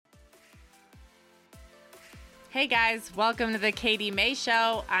Hey guys, welcome to the Katie May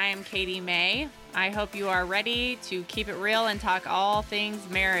Show. I'm Katie May. I hope you are ready to keep it real and talk all things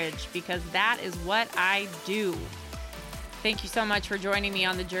marriage, because that is what I do. Thank you so much for joining me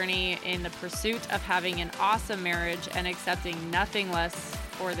on the journey in the pursuit of having an awesome marriage and accepting nothing less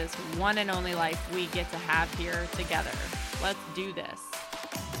for this one and only life we get to have here together. Let's do this.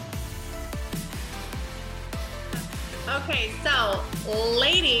 Okay, so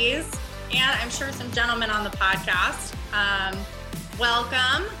ladies, and I'm sure some gentlemen on the podcast,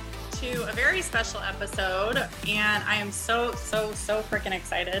 welcome to a very special episode. And I am so freaking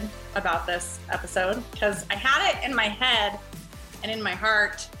excited about this episode because I had it in my head and in my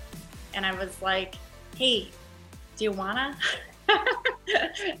heart. And I was like, hey, do you wanna?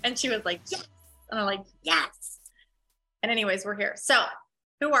 And she was like, yes. And I'm like, yes. And anyways, we're here. So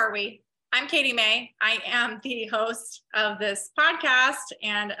who are we? I'm Katie May. I am the host of this podcast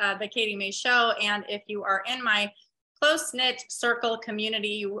and the Katie May Show. And if you are in my close-knit circle community,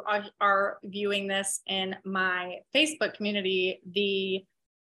 you are viewing this in my Facebook community,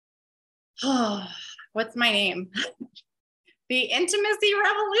 what's my name? The Intimacy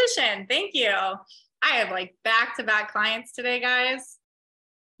Revolution. Thank you. I have like back-to-back clients today, guys.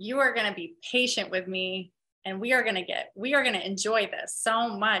 You are going to be patient with me. And we are going to enjoy this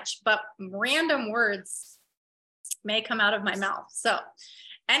so much, but random words may come out of my mouth. So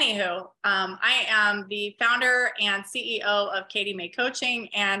anywho, I am the founder and CEO of Katie May Coaching,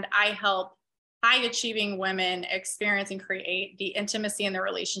 and I help high achieving women experience and create the intimacy in their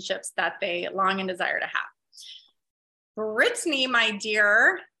relationships that they long and desire to have. Brittany, my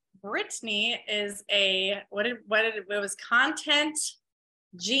dear, Brittany is it was content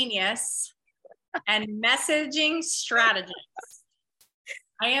genius and messaging strategist.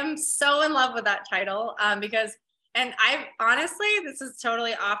 I am so in love with that title because I've honestly, this is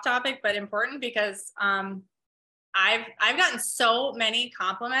totally off topic, but important because I've gotten so many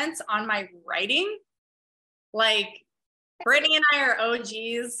compliments on my writing. Like Brittany and I are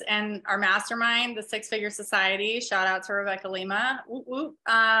OGs and our mastermind, the Six Figure Society. Shout out to Rebecca Lima.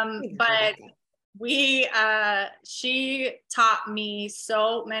 But she taught me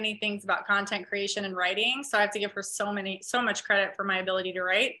so many things about content creation and writing. So I have to give her so much credit for my ability to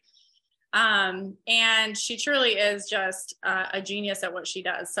write. And she truly is just a genius at what she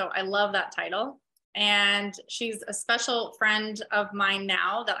does. So I love that title. And she's a special friend of mine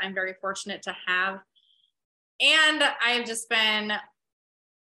now that I'm very fortunate to have. And I've just been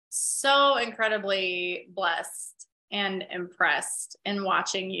so incredibly blessed and impressed in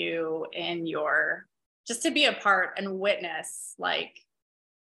watching you in just to be a part and witness like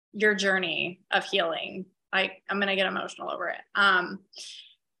your journey of healing. Like I'm going to get emotional over it. But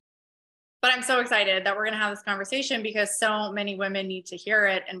I'm so excited that we're going to have this conversation because so many women need to hear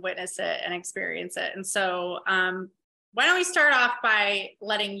it and witness it and experience it. And so why don't we start off by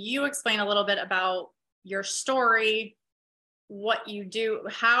letting you explain a little bit about your story, what you do,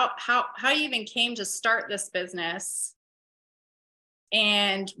 how you even came to start this business,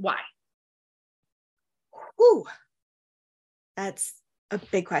 and why? Ooh, that's a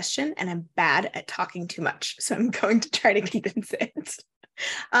big question, and I'm bad at talking too much, so I'm going to try to condense it.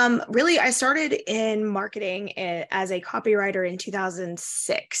 Really, I started in marketing as a copywriter in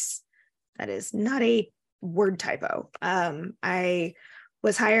 2006. That is not a word typo. I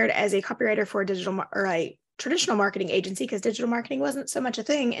was hired as a copywriter for a traditional marketing agency because digital marketing wasn't so much a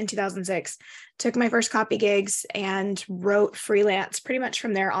thing in 2006. Took my first copy gigs and wrote freelance pretty much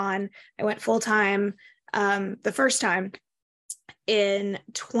from there on. I went full-time the first time in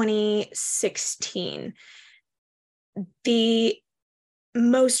 2016. The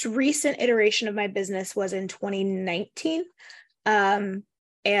most recent iteration of my business was in 2019. And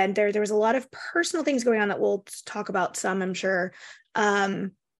there was a lot of personal things going on that we'll talk about some, I'm sure.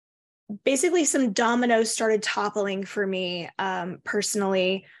 Basically some dominoes started toppling for me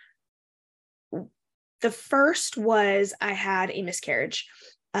personally. The first was I had a miscarriage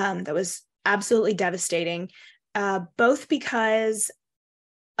that was absolutely devastating, both because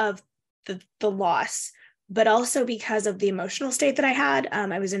of the loss, but also because of the emotional state that I had.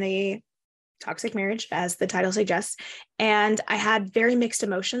 I was in a toxic marriage, as the title suggests, and I had very mixed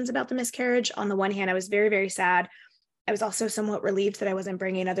emotions about the miscarriage. On the one hand, I was very, very sad. I was also somewhat relieved that I wasn't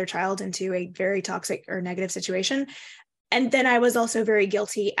bringing another child into a very toxic or negative situation. And then I was also very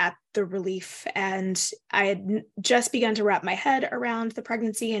guilty at the relief. And I had just begun to wrap my head around the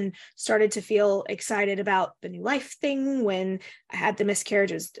pregnancy and started to feel excited about the new life thing when I had the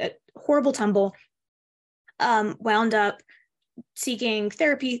miscarriage. It was a horrible tumble. Wound up seeking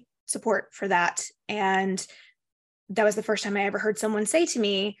therapy support for that. And that was the first time I ever heard someone say to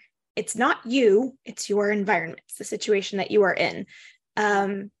me, it's not you, it's your environment, it's the situation that you are in.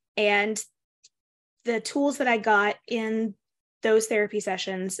 And the tools that I got in those therapy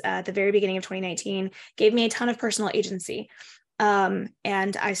sessions at the very beginning of 2019 gave me a ton of personal agency. And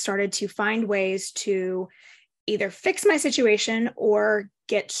I started to find ways to either fix my situation or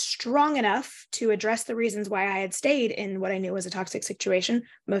get strong enough to address the reasons why I had stayed in what I knew was a toxic situation.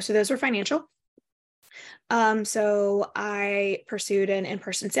 Most of those were financial. So I pursued an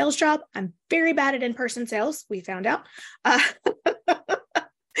in-person sales job. I'm very bad at in-person sales, we found out.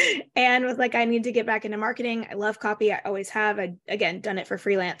 And was like, I need to get back into marketing. I love copy. I always have. I, again, done it for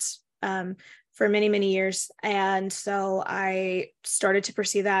freelance for many, many years. And so I started to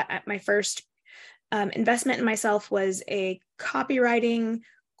pursue that. My first investment in myself was a copywriting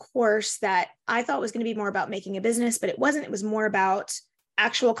course that I thought was going to be more about making a business, but it wasn't. It was more about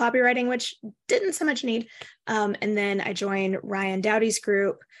actual copywriting, which didn't so much need. And then I joined Ryan Dowdy's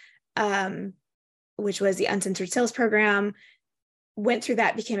group, which was the Uncensored Sales Program. Went through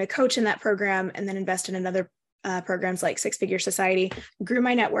that, became a coach in that program, and then invested in other programs like Six Figure Society, grew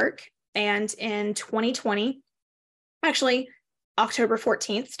my network. And in 2020, actually October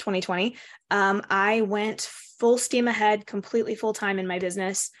 14th, 2020, I went full steam ahead, completely full-time in my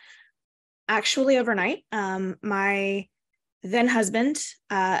business. Actually overnight, my then husband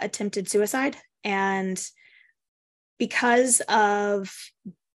attempted suicide. And because of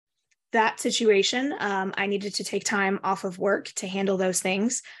that situation, I needed to take time off of work to handle those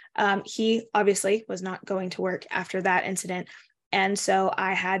things. He obviously was not going to work after that incident. And so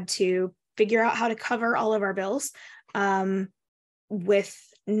I had to figure out how to cover all of our bills with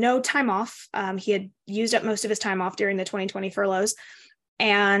no time off. He had used up most of his time off during the 2020 furloughs,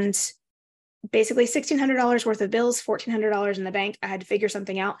 and basically $1,600 worth of bills, $1,400 in the bank. I had to figure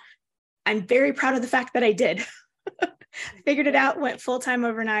something out. I'm very proud of the fact that I did. Figured it out, went full-time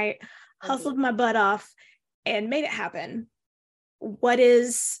overnight, hustled my butt off, and made it happen. What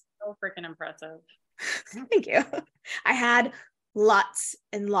is so freaking impressive. Thank you. I had lots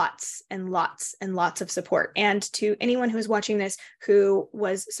and lots and lots and lots of support. And to anyone who is watching this, who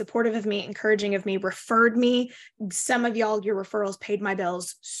was supportive of me, encouraging of me, referred me, some of y'all, your referrals paid my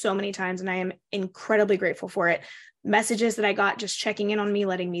bills so many times, and I am incredibly grateful for it. Messages that I got just checking in on me,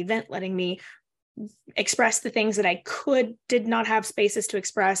 letting me vent, letting me express the things that I did not have spaces to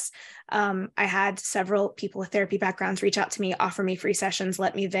express. I had several people with therapy backgrounds reach out to me, offer me free sessions,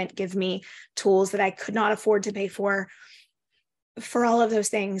 let me vent, give me tools that I could not afford to pay for. For all of those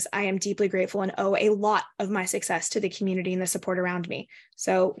things, I am deeply grateful and owe a lot of my success to the community and the support around me.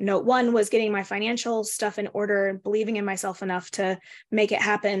 So note one was getting my financial stuff in order and believing in myself enough to make it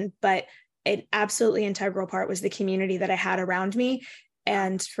happen. But an absolutely integral part was the community that I had around me.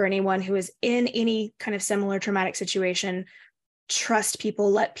 And for anyone who is in any kind of similar traumatic situation, trust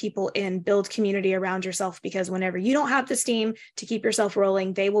people, let people in, build community around yourself, because whenever you don't have the steam to keep yourself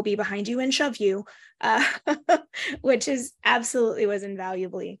rolling, they will be behind you and shove you, which was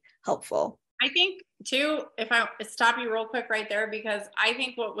invaluably helpful. I think too, if I stop you real quick right there, because I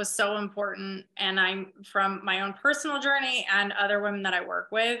think what was so important, and I'm from my own personal journey and other women that I work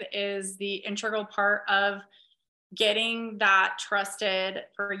with, is the integral part of getting that trusted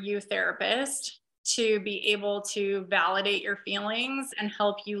for you therapist to be able to validate your feelings and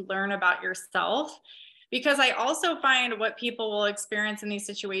help you learn about yourself. Because I also find what people will experience in these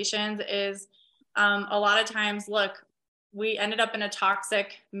situations is a lot of times, look, we ended up in a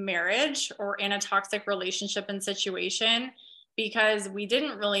toxic marriage or in a toxic relationship and situation because we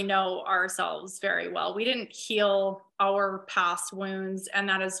didn't really know ourselves very well. We didn't heal our past wounds, and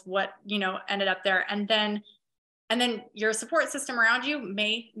that is what, ended up there. And then your support system around you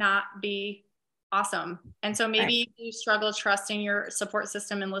may not be awesome. And so maybe you struggle trusting your support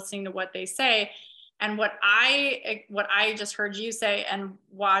system and listening to what they say. And what I just heard you say and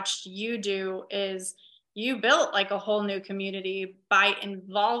watched you do is you built like a whole new community by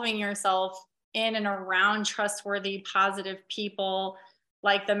involving yourself in and around trustworthy, positive people,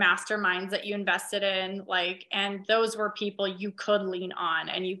 like the masterminds that you invested in, and those were people you could lean on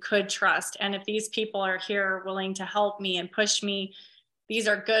and you could trust. And if these people are here willing to help me and push me, these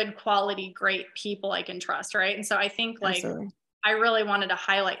are good quality, great people I can trust. Right. And so I think Absolutely. I really wanted to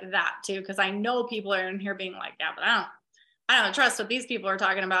highlight that too, because I know people are in here being like, yeah, but I don't trust what these people are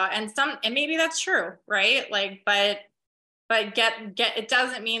talking about. And maybe that's true. Right. But it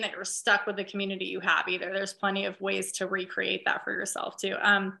doesn't mean that you're stuck with the community you have either. There's plenty of ways to recreate that for yourself too.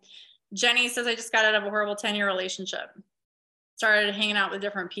 Jenny says, I just got out of a horrible 10-year relationship. Started hanging out with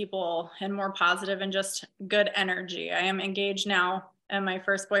different people and more positive and just good energy. I am engaged now and my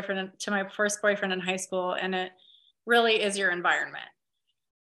first boyfriend in high school. And it really is your environment.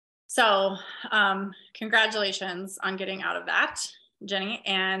 So, congratulations on getting out of that, Jenny,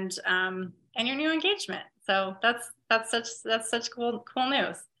 and your new engagement. So that's such cool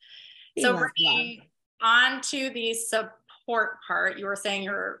news. So, Brittany, on to the support part. You were saying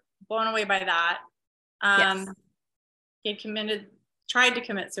you're blown away by that. Yes. You tried to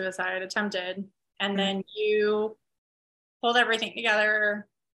commit suicide, attempted, and then you pulled everything together.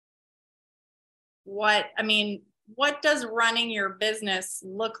 What does running your business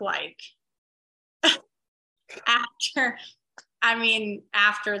look like after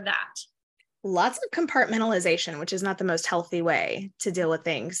that? Lots of compartmentalization, which is not the most healthy way to deal with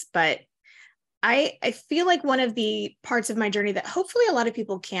things. But I feel like one of the parts of my journey that hopefully a lot of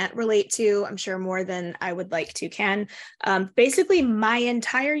people can't relate to, I'm sure more than I would like to can, basically my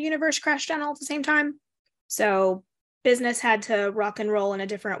entire universe crashed down all at the same time. So business had to rock and roll in a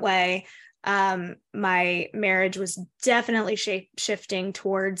different way. My marriage was definitely shifting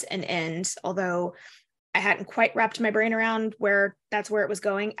towards an end, although I hadn't quite wrapped my brain around where it was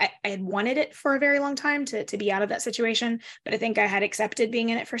going. I had wanted it for a very long time to be out of that situation, but I think I had accepted being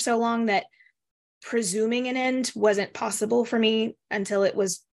in it for so long that presuming an end wasn't possible for me until it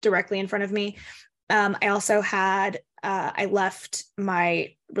was directly in front of me. I also I left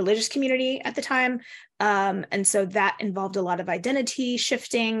my religious community at the time. And so that involved a lot of identity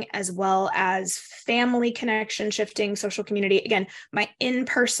shifting, as well as family connection shifting, social community. Again, my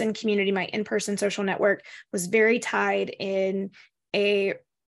in-person community, my in-person social network was very tied in a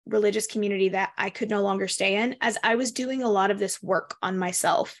religious community that I could no longer stay in, as I was doing a lot of this work on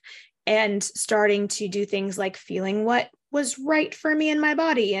myself and starting to do things like feeling what was right for me in my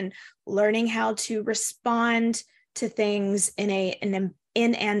body and learning how to respond to things in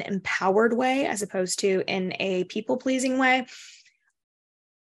an empowered way, as opposed to in a people-pleasing way.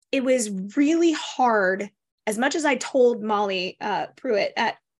 It was really hard. As much as I told Molly Pruitt,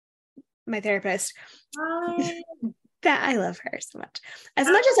 at my therapist, that I love her so much. As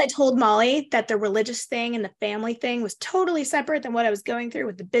much as I told Molly that the religious thing and the family thing was totally separate than what I was going through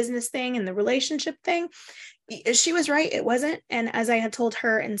with the business thing and the relationship thing, she was right. It wasn't. And as I had told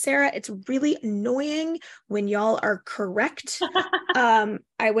her and Sarah, it's really annoying when y'all are correct. I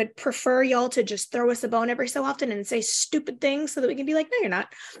would prefer y'all to just throw us a bone every so often and say stupid things so that we can be like, no, you're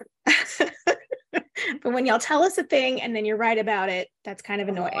not. But when y'all tell us a thing and then you're right about it, that's kind of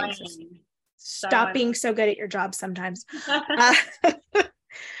annoying. Stop being so good at your job sometimes. But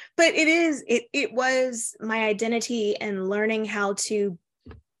it was my identity and learning how to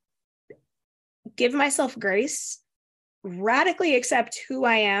give myself grace, radically accept who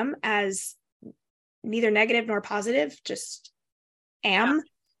I am as neither negative nor positive, just am.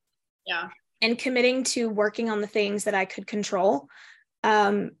 Yeah. And committing to working on the things that I could control,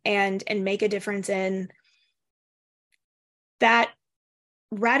 and make a difference in. That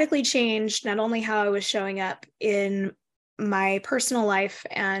radically changed not only how I was showing up in my personal life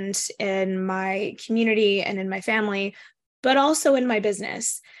and in my community and in my family, but also in my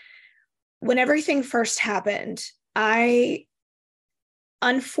business. When everything first happened, I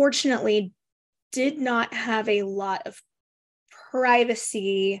unfortunately did not have a lot of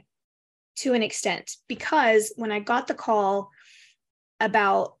privacy to an extent, because when I got the call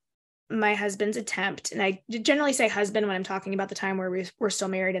about my husband's attempt, and I generally say husband when I'm talking about the time where we're still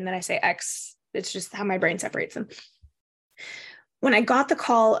married, and then I say ex. It's just how my brain separates them. When I got the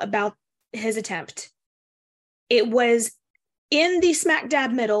call about his attempt, it was in the smack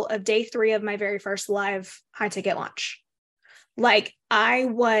dab middle of day 3 of my very first live high ticket launch. Like, I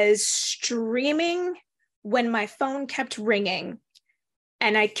was streaming when my phone kept ringing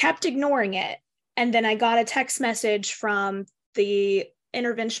and I kept ignoring it. And then I got a text message from the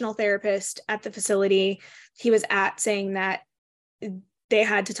interventional therapist at the facility he was at saying that they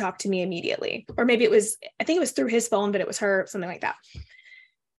had to talk to me immediately. Or maybe I think it was through his phone, but it was her, something like that.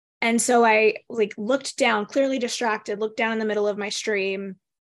 And so I looked down, clearly distracted, looked down in the middle of my stream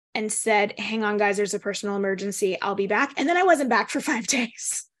and said, hang on, guys, there's a personal emergency. I'll be back. And then I wasn't back for 5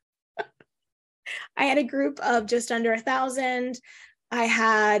 days. I had a group of just under 1,000.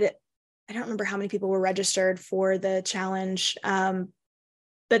 I don't remember how many people were registered for the challenge.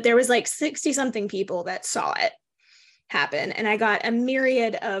 But there was 60 something people that saw it happen. And I got a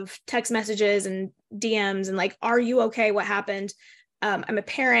myriad of text messages and DMs and are you okay? What happened? I'm a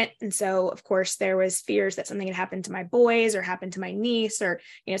parent. And so of course there was fears that something had happened to my boys or happened to my niece, or,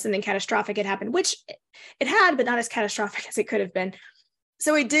 something catastrophic had happened, which it had, but not as catastrophic as it could have been.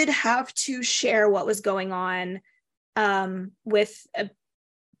 So I did have to share what was going on with a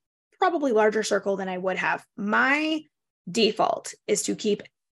probably larger circle than I would have. My default is to keep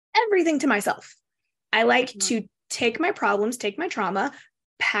everything to myself. I like to take my problems, take my trauma,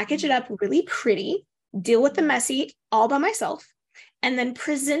 package it up really pretty, deal with the messy all by myself, and then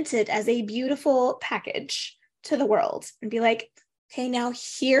present it as a beautiful package to the world and be like, okay, now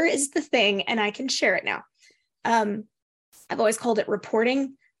here is the thing, and I can share it now. I've always called it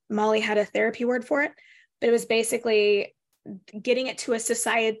reporting. Molly had a therapy word for it, but it was basically getting it to a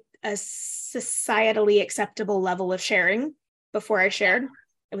societally acceptable level of sharing before I shared.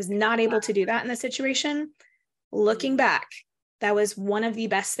 I was not able to do that in the situation. Looking back, that was one of the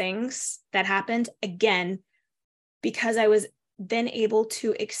best things that happened, again, because I was then able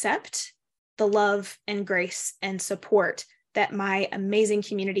to accept the love and grace and support that my amazing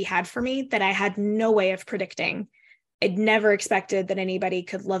community had for me that I had no way of predicting. I'd never expected that anybody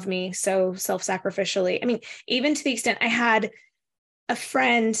could love me so self-sacrificially. I mean, even to the extent I had a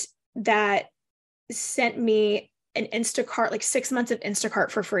friend that sent me an Instacart, like 6 months of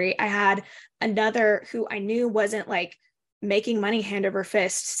Instacart for free. I had another who I knew wasn't like making money hand over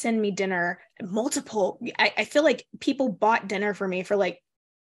fist, send me dinner, multiple. I feel like people bought dinner for me for like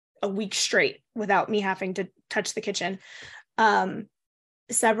a week straight without me having to touch the kitchen.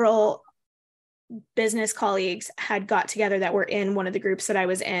 Several business colleagues had got together that were in one of the groups that I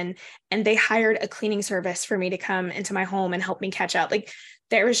was in, and they hired a cleaning service for me to come into my home and help me catch up. Like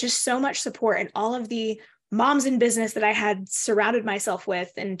there was just so much support, and all of the moms in business that I had surrounded myself with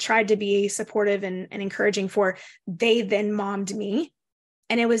and tried to be supportive and encouraging for, they then mommed me.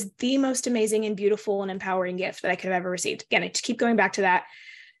 And it was the most amazing and beautiful and empowering gift that I could have ever received. Again, I keep going back to that.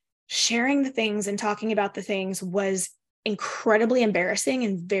 Sharing the things and talking about the things was incredibly embarrassing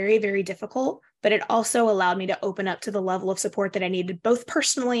and very, very difficult, but it also allowed me to open up to the level of support that I needed, both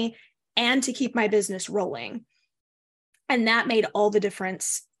personally and to keep my business rolling. And that made all the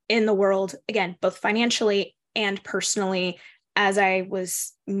difference in the world, again, both financially and personally, as I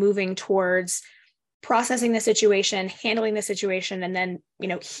was moving towards processing the situation, handling the situation, and then,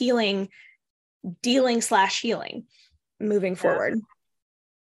 healing, dealing/healing moving forward.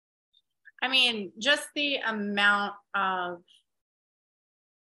 I mean, just the amount of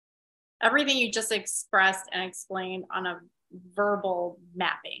everything you just expressed and explained on a verbal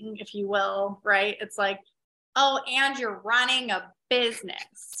mapping, if you will, right? It's like, oh, and you're running a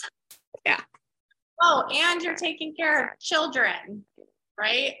business. Yeah. Oh, and you're taking care of children,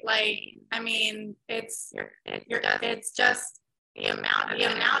 right? Like, I mean, it's just the amount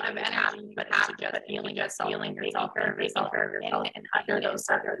of energy you have to just feeling yourself and under those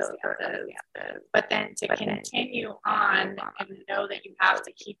circumstances. But then to continue on and know that you have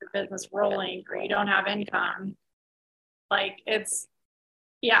to keep the business rolling or you don't have income, like it's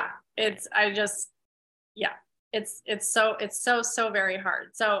so very hard.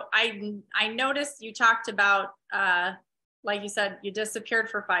 So I noticed you talked about like you said, you disappeared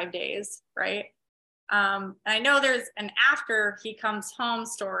for 5 days, right? I know there's an after he comes home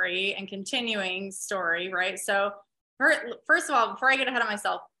story and continuing story, right? So first of all, before I get ahead of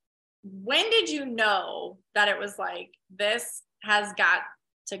myself, when did you know that it was like, this has got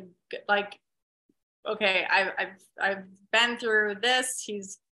to, like, okay, I've been through this.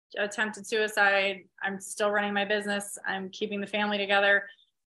 He's attempted suicide. I'm still running my business. I'm keeping the family together.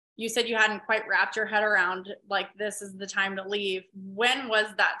 You said you hadn't quite wrapped your head around, like, this is the time to leave. When was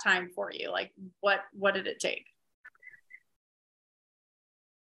that time for you? Like, what did it take?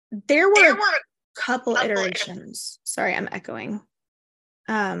 There were a couple iterations. Sorry, I'm echoing.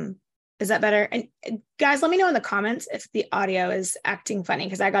 Is that better? And guys, let me know in the comments if the audio is acting funny,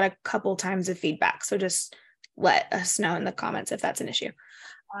 because I got a couple times of feedback. So just let us know in the comments if that's an issue.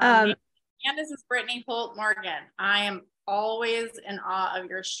 And this is Brittany Holt Morgan. I am always in awe of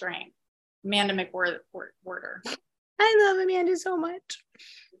your strength. Amanda McWhorter. I love Amanda so much.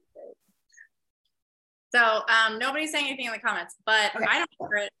 So nobody's saying anything in the comments, but okay. I don't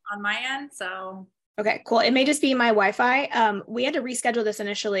hear it on my end. So okay, cool. It may just be my Wi-Fi. We had to reschedule this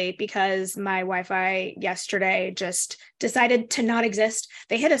initially because my Wi-Fi yesterday just decided to not exist.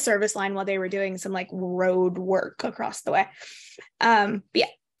 They hit a service line while they were doing some like road work across the way. But yeah.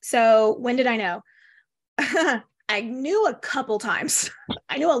 So when did I know? I knew a couple times.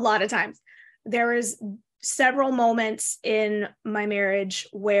 I knew a lot of times. There was several moments in my marriage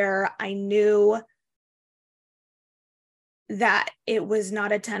where I knew that it was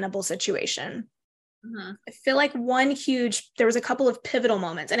not a tenable situation. Mm-hmm. I feel like there was a couple of pivotal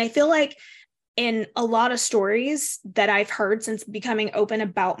moments. And I feel like in a lot of stories that I've heard since becoming open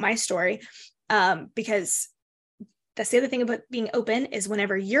about my story, because that's the other thing about being open is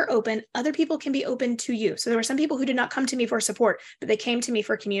whenever you're open, other people can be open to you. So there were some people who did not come to me for support, but they came to me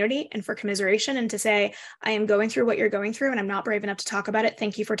for community and for commiseration and to say, I am going through what you're going through and I'm not brave enough to talk about it.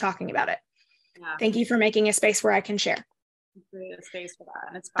 Thank you for talking about it. Yeah. Thank you for making a space where I can share. Create a space for that.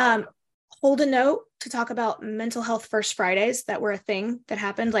 And it's hold a note to talk about mental health first Fridays that were a thing that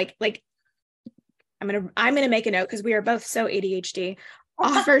happened. Like I'm gonna make a note because we are both so ADHD.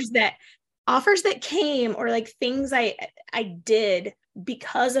 offers that came, or like things I did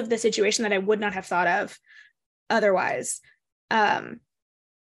because of the situation that I would not have thought of otherwise. I'm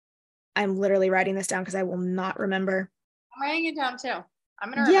literally writing this down because I will not remember. I'm writing it down too. I'm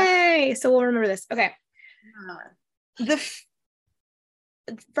gonna remember. Yay! So we'll remember this. Okay. The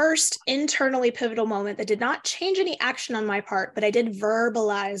first internally pivotal moment that did not change any action on my part, but I did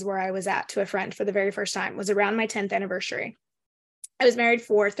verbalize where I was at to a friend for the very first time, was around my 10th anniversary. I was married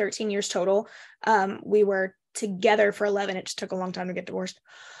for 13 years total. We were together for 11. It just took a long time to get divorced.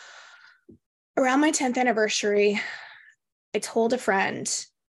 Around my 10th anniversary, I told a friend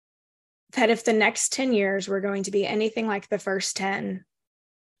that if the next 10 years were going to be anything like the first 10,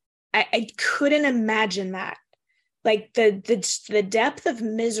 I couldn't imagine that. Like the depth of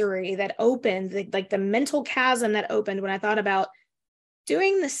misery that opened, like the mental chasm that opened when I thought about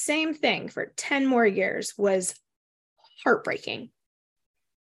doing the same thing for 10 more years was heartbreaking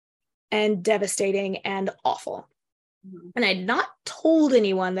and devastating and awful. Mm-hmm. And I'd not told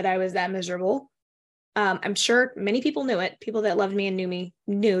anyone that I was that miserable. I'm sure many people knew it. People that loved me and knew me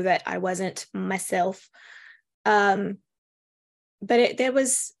knew that I wasn't myself. But that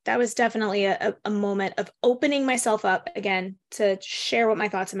was definitely a moment of opening myself up again to share what my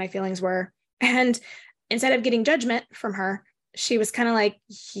thoughts and my feelings were. And instead of getting judgment from her, she was kind of like,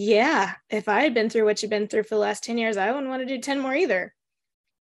 yeah, if I had been through what you've been through for the last 10 years, I wouldn't want to do 10 more either.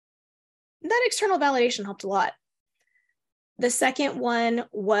 That external validation helped a lot. The second one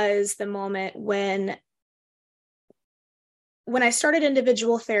was the moment when I started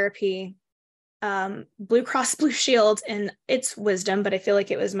individual therapy. Blue Cross Blue Shield in its wisdom, but I feel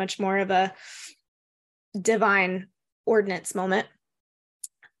like it was much more of a divine ordinance moment.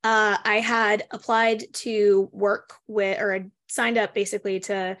 I had applied to work with, or I signed up basically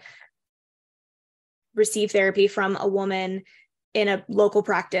to receive therapy from a woman in a local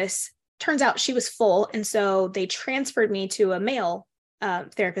practice. Turns out she was full, and so they transferred me to a male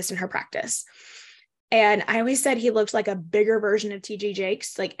therapist in her practice. And I always said he looked like a bigger version of TJ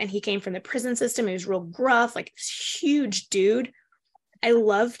Jakes, and he came from the prison system. He was real gruff, like this huge dude. I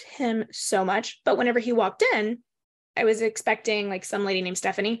loved him so much. But whenever he walked in, I was expecting like some lady named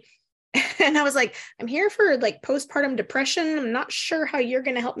Stephanie. And I was like, I'm here for like postpartum depression. I'm not sure how you're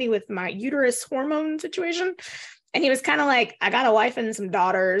going to help me with my uterus hormone situation. And he was kind of like, I got a wife and some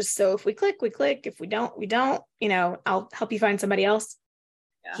daughters. So if we click, we click. If we don't, we don't. I'll help you find somebody else.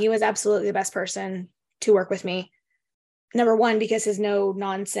 Yeah. He was absolutely the best person to work with me. Number one, because his no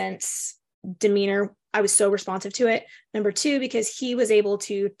nonsense demeanor, I was so responsive to it. Number two, because he was able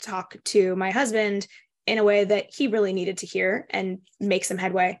to talk to my husband in a way that he really needed to hear and make some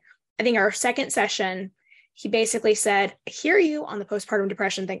headway. I think our second session, he basically said, I hear you on the postpartum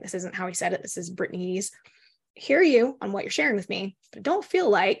depression thing. This isn't how he said it. This is Brittany's. Hear you on what you're sharing with me, but I don't feel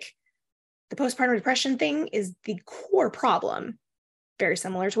like the postpartum depression thing is the core problem. Very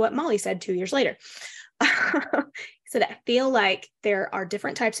similar to what Molly said 2 years later. He said, I feel like there are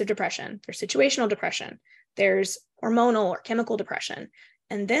different types of depression. There's situational depression. There's hormonal or chemical depression.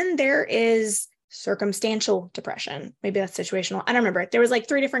 And then there is circumstantial depression. Maybe that's situational. I don't remember. There was like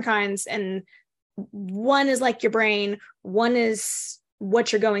 3 different kinds. And one is like your brain. One is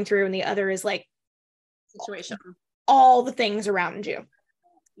what you're going through. And the other is like situation, all the things around you.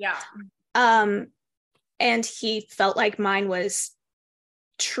 Yeah. And he felt like mine was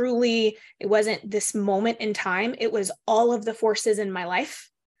truly, it wasn't this moment in time. It was all of the forces in my life.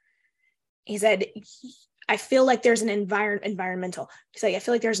 He said, I feel like there's an environmental. He's like, I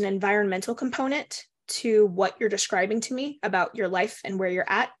feel like there's an environmental component to what you're describing to me about your life and where you're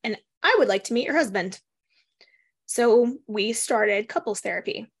at. And I would like to meet your husband. So we started couples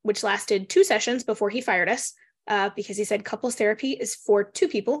therapy, which lasted 2 sessions before he fired us, because he said couples therapy is for 2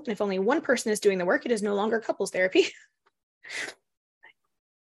 people. And if only one person is doing the work, it is no longer couples therapy.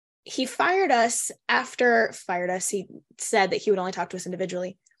 He He said that he would only talk to us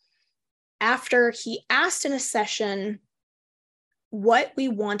individually. After he asked in a session what we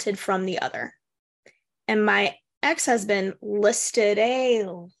wanted from the other. And my ex-husband listed a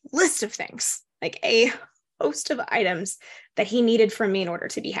list of things, like a host of items that he needed from me in order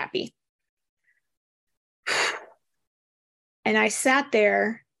to be happy. And I sat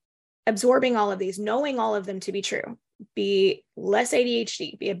there absorbing all of these, knowing all of them to be true. Be less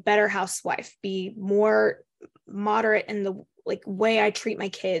ADHD, be a better housewife, be more moderate in the way I treat my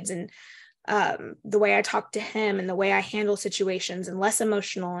kids and the way I talk to him and the way I handle situations, and less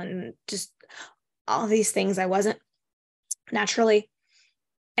emotional, and just all these things I wasn't. naturally.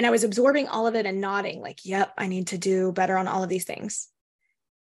 And I was absorbing all of it and nodding like, yep, I need to do better on all of these things.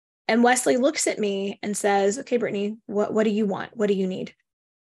 And Wesley looks at me and says, okay, Brittany, what do you want? What do you need?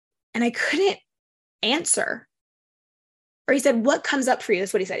 And I couldn't answer. Or he said, what comes up for you?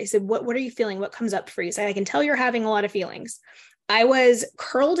 That's what he said. He said, what are you feeling? What comes up for you? He said, I can tell you're having a lot of feelings. I was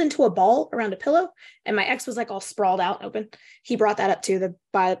curled into a ball around a pillow, and my ex was like all sprawled out open. He brought that up too, the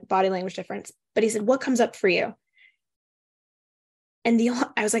body language difference. But he said, what comes up for you? And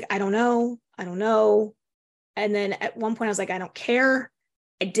I was like, I don't know. And then at one point I was like, I don't care.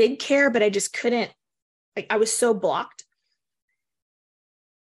 I did care, but I just couldn't, like, I was so blocked.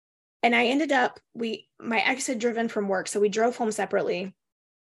 And I ended up, my ex had driven from work, so we drove home separately.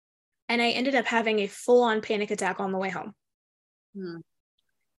 And I ended up having a full-on panic attack on the way home.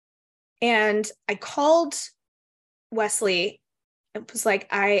 And I called Wesley. It was like,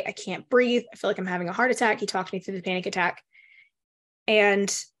 I can't breathe. I feel like I'm having a heart attack. He talked me through the panic attack.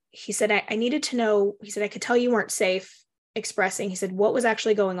 And he said, I needed to know. He said, I could tell you weren't safe expressing. He said, what was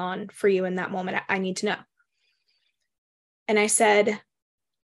actually going on for you in that moment? I need to know. And I said,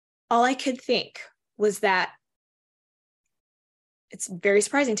 all I could think was that, it's very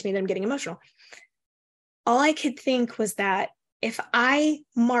surprising to me that I'm getting emotional. All I could think was that if I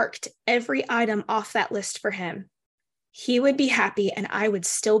marked every item off that list for him, he would be happy and I would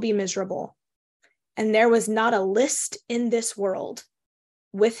still be miserable. And there was not a list in this world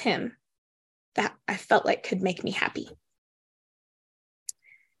with him that I felt like could make me happy.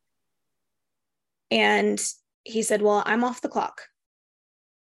 And he said, well, I'm off the clock.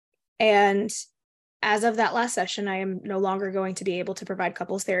 And as of that last session, I am no longer going to be able to provide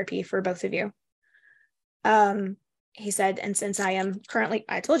couples therapy for both of you. He said, and since I am currently,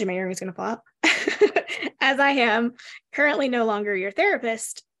 I told you my earring is going to fall out, as I am currently no longer your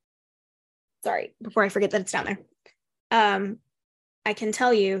therapist, sorry, before I forget that it's down there, I can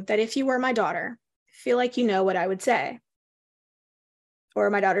tell you that if you were my daughter, I feel like you know what I would say. Or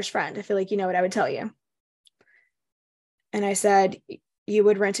my daughter's friend, I feel like you know what I would tell you. And I said, you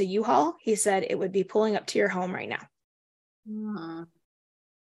would rent a U-Haul? He said, it would be pulling up to your home right now.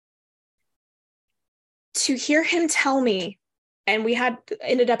 To hear him tell me, and we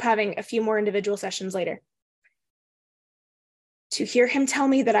ended up having a few more individual sessions later. To hear him tell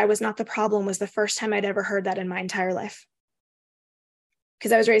me that I was not the problem was the first time I'd ever heard that in my entire life.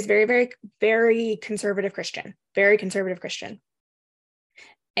 Because I was raised very, very, very conservative Christian, very conservative Christian.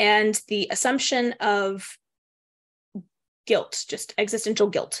 And the assumption of guilt, just existential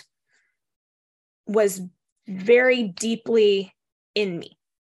guilt, was very deeply in me.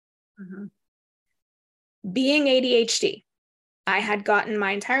 Being ADHD, I had gotten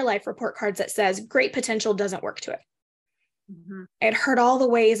my entire life report cards that says great potential doesn't work to it. I had heard all the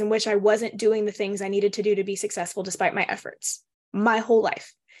ways in which I wasn't doing the things I needed to do to be successful despite my efforts my whole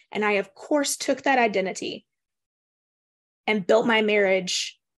life. And I, of course, took that identity and built my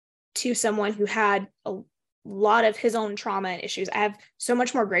marriage to someone who had a lot of his own trauma and issues. I have so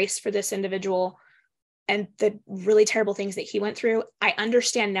much more grace for this individual and the really terrible things that he went through. I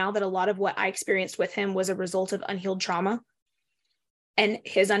understand now that a lot of what I experienced with him was a result of unhealed trauma and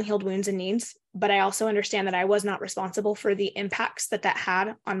his unhealed wounds and needs. But I also understand that I was not responsible for the impacts that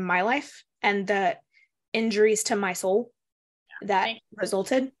had on my life and the injuries to my soul that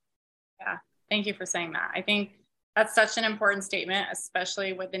resulted. Yeah. Thank you for saying that. I think that's such an important statement,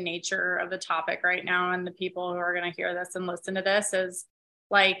 especially with the nature of the topic right now. And the people who are going to hear this and listen to this is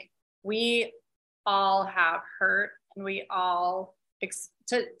like, we all have hurt, and we all,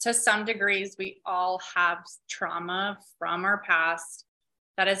 to some degrees, we all have trauma from our past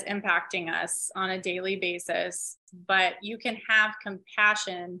that is impacting us on a daily basis. But you can have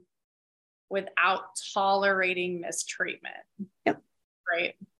compassion without tolerating mistreatment. Yep.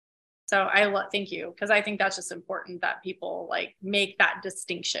 Right. So thank you. Cause I think that's just important that people like make that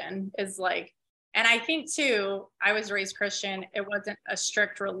distinction is like, and I think too, I was raised Christian. It wasn't a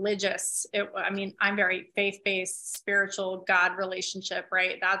strict religious. I'm very faith-based, spiritual God relationship,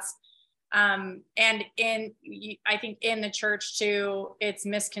 right? That's, and I think in the church too, it's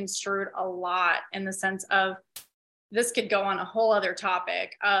misconstrued a lot in the sense of, this could go on a whole other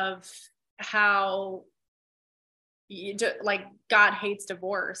topic of how like God hates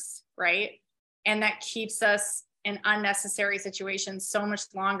divorce, right? And that keeps us in unnecessary situations so much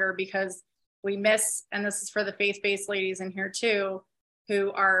longer because we miss, and this is for the faith-based ladies in here too,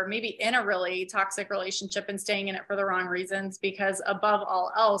 who are maybe in a really toxic relationship and staying in it for the wrong reasons, because above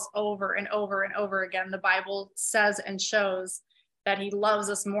all else, over and over and over again, the Bible says and shows that he loves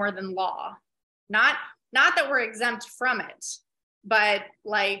us more than law. Not that we're exempt from it, but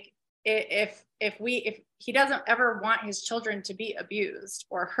like if he doesn't ever want his children to be abused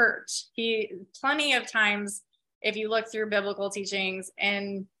or hurt. He plenty of times, if you look through biblical teachings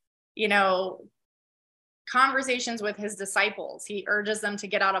and, you know, conversations with his disciples, he urges them to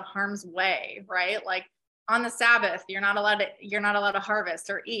get out of harm's way, right? Like on the Sabbath, you're not allowed to harvest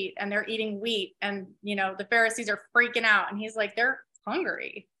or eat, and they're eating wheat. And, you know, the Pharisees are freaking out, and he's like, they're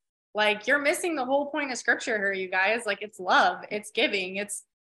hungry. Like, you're missing the whole point of scripture here, you guys. Like, it's love, it's giving.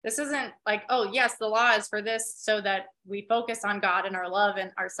 This isn't like, oh yes, the law is for this so that we focus on God and our love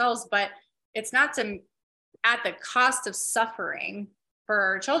and ourselves, but it's not to at the cost of suffering for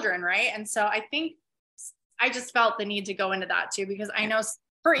our children, right? And so I think I just felt the need to go into that too, because I know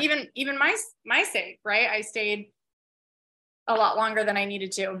for even my sake, right? I stayed a lot longer than I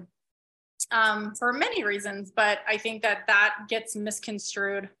needed to, for many reasons, but I think that gets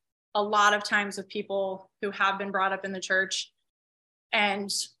misconstrued a lot of times with people who have been brought up in the church,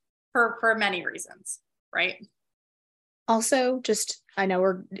 and for many reasons, right? Also, just, I know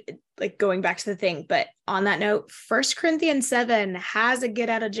we're like going back to the thing, but on that note, 1 Corinthians 7 has a get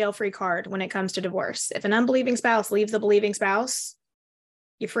out of jail free card when it comes to divorce. If an unbelieving spouse leaves the believing spouse,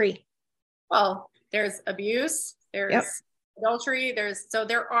 you're free. Well, there's abuse, there's adultery,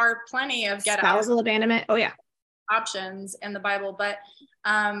 there are plenty of spousal abandonment. Oh yeah. Options in the Bible. But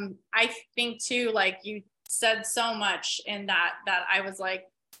I think too, like you said so much in that I was like,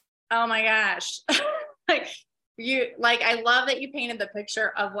 oh my gosh. I love that you painted the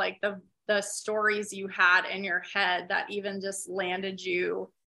picture of like the stories you had in your head that even just landed you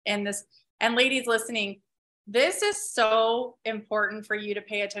in this. And ladies listening, this is so important for you to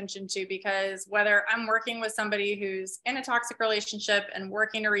pay attention to, because whether I'm working with somebody who's in a toxic relationship and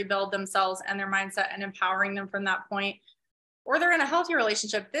working to rebuild themselves and their mindset and empowering them from that point, or they're in a healthy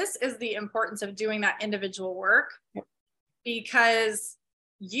relationship, this is the importance of doing that individual work, because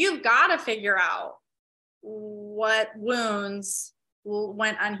you've got to figure out what wounds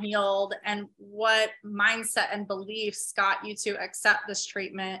went unhealed and what mindset and beliefs got you to accept this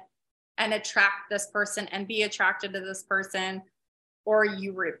treatment and attract this person and be attracted to this person, or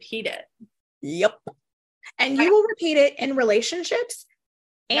you repeat it. Yep. And you will repeat it in relationships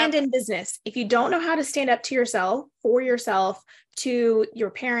and in business. If you don't know how to stand up to yourself, for yourself, to your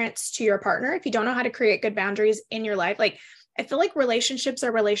parents, to your partner, if you don't know how to create good boundaries in your life, like I feel like relationships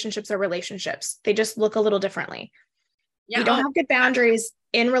are relationships. They just look a little differently. You don't have good boundaries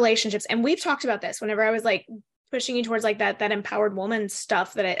in relationships. And we've talked about this whenever I was like pushing you towards like that empowered woman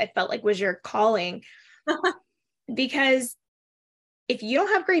stuff that I felt like was your calling. Because if you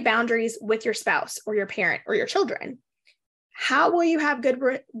don't have great boundaries with your spouse or your parent or your children, how will you have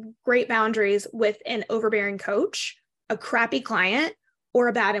great boundaries with an overbearing coach, a crappy client, or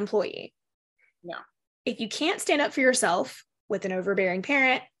a bad employee? No. If you can't stand up for yourself with an overbearing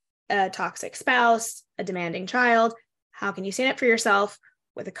parent, a toxic spouse, a demanding child, how can you stand up for yourself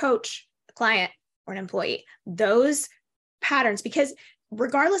with a coach, a client, or an employee? Those patterns, because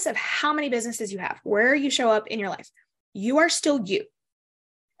regardless of how many businesses you have, where you show up in your life, you are still you.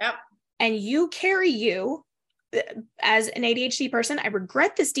 Yep. And you carry you. As an ADHD person, I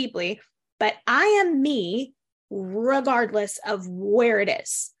regret this deeply, but I am me regardless of where it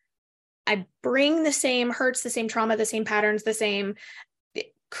is. I bring the same hurts, the same trauma, the same patterns, the same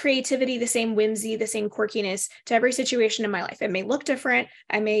creativity, the same whimsy, the same quirkiness to every situation in my life. It may look different.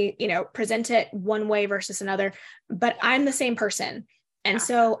 I may, present it one way versus another, but I'm the same person. And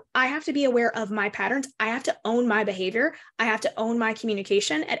so I have to be aware of my patterns. I have to own my behavior. I have to own my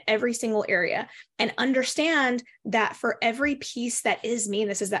communication at every single area and understand that for every piece that is me,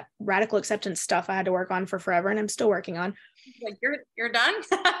 and this is that radical acceptance stuff I had to work on for forever, and I'm still working on. Like you're done?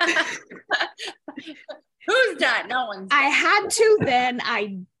 Who's done? No one's done. I had to then.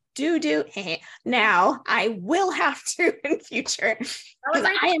 I do now. I will have to in future because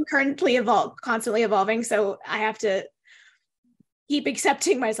I am currently constantly evolving. So I have to keep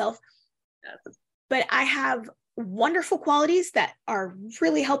accepting myself. Yes. But I have wonderful qualities that are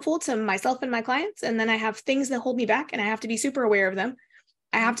really helpful to myself and my clients. And then I have things that hold me back, and I have to be super aware of them.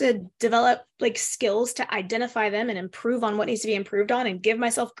 I have to develop like skills to identify them and improve on what needs to be improved on, and give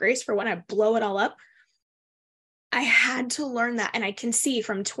myself grace for when I blow it all up. I had to learn that. And I can see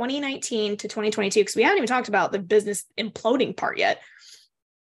from 2019 to 2022, because we haven't even talked about the business imploding part yet,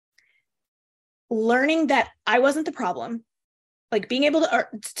 learning that I wasn't the problem, like being able to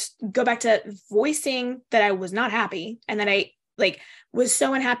go back to voicing that I was not happy, and that I was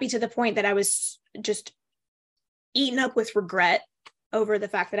so unhappy to the point that I was just eaten up with regret over the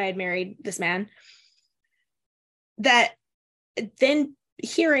fact that I had married this man. That then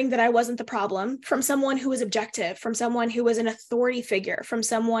hearing that I wasn't the problem from someone who was objective, from someone who was an authority figure, from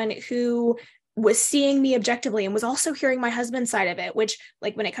someone who was seeing me objectively and was also hearing my husband's side of it, which,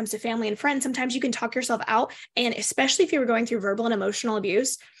 like, when it comes to family and friends, sometimes you can talk yourself out. And especially if you were going through verbal and emotional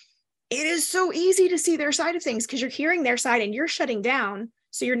abuse, it is so easy to see their side of things because you're hearing their side and you're shutting down.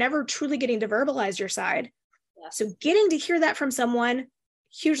 So you're never truly getting to verbalize your side. Yeah. So getting to hear that from someone,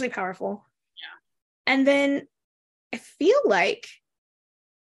 hugely powerful. Yeah. And then I feel like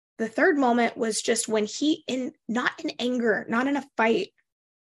the third moment was just when not in anger, not in a fight,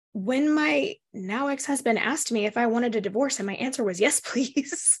 when my now ex-husband asked me if I wanted a divorce, and my answer was yes,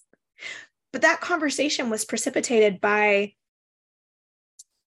 please. But that conversation was precipitated by,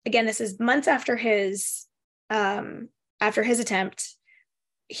 again, this is months after his attempt.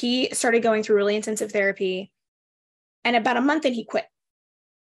 He started going through really intensive therapy, and about a month in, he quit.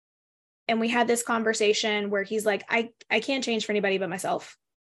 And we had this conversation where he's like, I can't change for anybody but myself.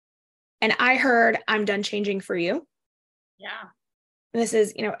 And I heard, I'm done changing for you. Yeah. And this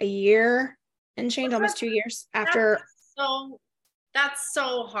is, a year and change, almost 2 years after. That's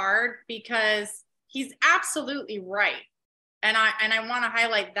so hard because he's absolutely right. And I want to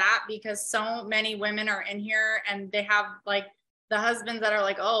highlight that because so many women are in here and they have like the husbands that are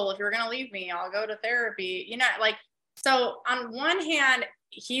like, oh, well, if you're going to leave me, I'll go to therapy. So on one hand,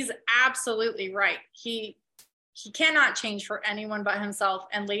 he's absolutely right. He cannot change for anyone but himself.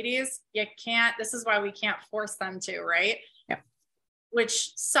 And ladies, this is why we can't force them to, right?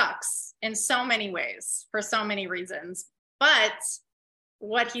 Which sucks in so many ways for so many reasons. But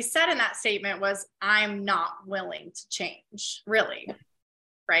what he said in that statement was, I'm not willing to change, really.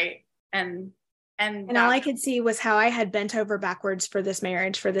 Right. And all I could see was how I had bent over backwards for this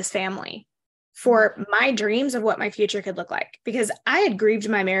marriage, for this family, for my dreams of what my future could look like, because I had grieved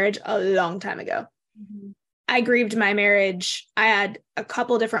my marriage a long time ago. Mm-hmm. I grieved my marriage. I had a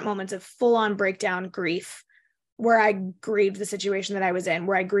couple different moments of full-on breakdown grief where I grieved the situation that I was in,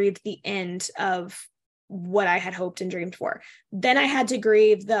 where I grieved the end of what I had hoped and dreamed for. Then I had to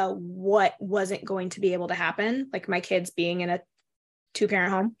grieve what wasn't going to be able to happen, like my kids being in a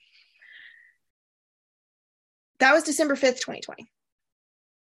 2-parent home. That was December 5th, 2020.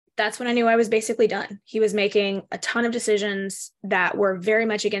 That's when I knew I was basically done. He was making a ton of decisions that were very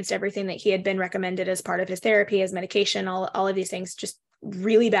much against everything that he had been recommended as part of his therapy, his medication, all of these things, just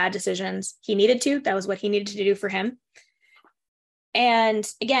really bad decisions. He needed to. That was what he needed to do for him. And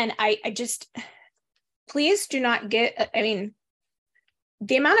again, I just, please do not the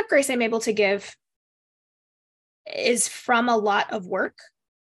amount of grace I'm able to give is from a lot of work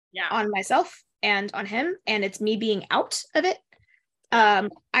on myself and on him. And it's me being out of it.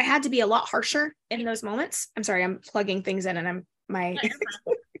 I had to be a lot harsher in those moments. I'm sorry, I'm plugging things in and I'm my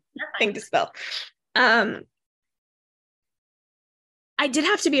thing to spell. I did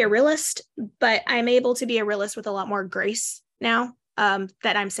have to be a realist, but I'm able to be a realist with a lot more grace now that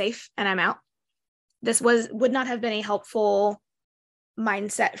I'm safe and I'm out. This would not have been a helpful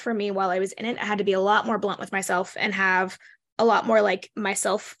mindset for me while I was in it. I had to be a lot more blunt with myself and have a lot more like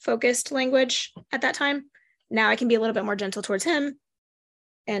myself-focused language at that time. Now I can be a little bit more gentle towards him.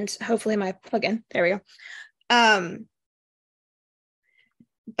 And hopefully my plug-in, there we go. But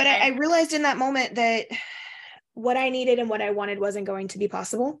I realized in that moment that what I needed and what I wanted wasn't going to be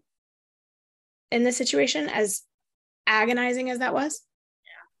possible in this situation, as agonizing as that was.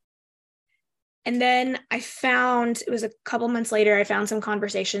 Yeah. And then it was a couple months later, I found some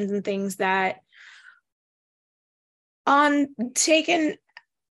conversations and things that taken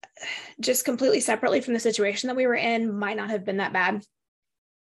just completely separately from the situation that we were in might not have been that bad.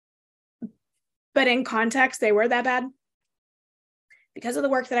 But in context, they were that bad. Because of the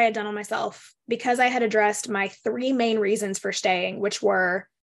work that I had done on myself, because I had addressed my 3 main reasons for staying, which were,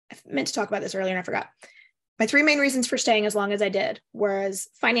 I meant to talk about this earlier and I forgot. My 3 main reasons for staying as long as I did was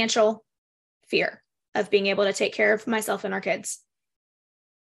financial fear of being able to take care of myself and our kids.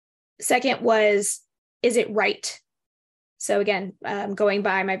 Second was, is it right? So again, going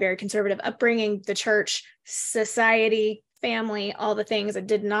by my very conservative upbringing, the church, society, family, all the things. I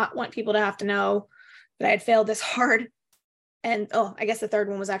did not want people to have to know that I had failed this hard. And I guess the third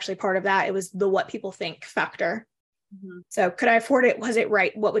one was actually part of that. It was the what people think factor. Mm-hmm. So could I afford it? Was it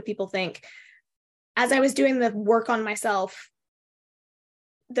right? What would people think? As I was doing the work on myself,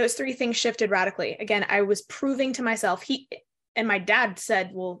 those 3 things shifted radically. Again, I was proving to myself, and my dad said,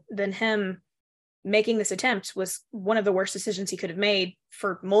 well, then him making this attempt was one of the worst decisions he could have made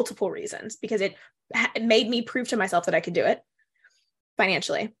for multiple reasons, because it made me prove to myself that I could do it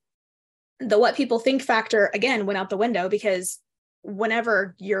financially. The what people think factor, again, went out the window, because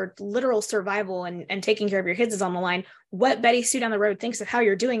whenever your literal survival and taking care of your kids is on the line, what Betty Sue down the road thinks of how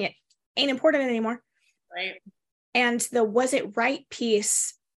you're doing it ain't important anymore. Right. And the was it right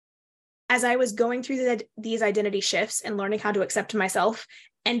piece, as I was going through these identity shifts and learning how to accept myself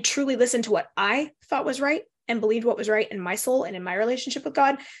and truly listen to what I thought was right and believed what was right in my soul and in my relationship with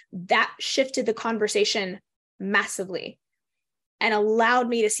God, that shifted the conversation massively and allowed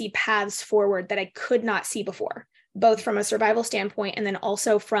me to see paths forward that I could not see before, both from a survival standpoint and then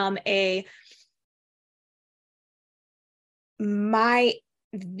also from my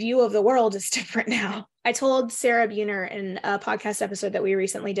view of the world is different now. I told Sarah Buhner in a podcast episode that we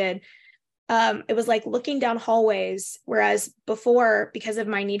recently did, it was like looking down hallways, whereas before, because of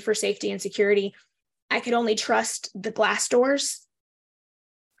my need for safety and security, I could only trust the glass doors.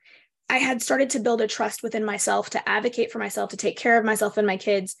 I had started to build a trust within myself, to advocate for myself, to take care of myself and my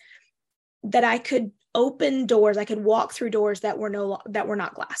kids, that I could open doors, I could walk through doors that were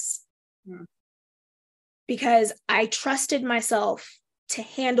not glass. Because I trusted myself to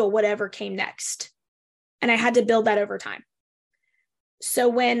handle whatever came next. And I had to build that over time. So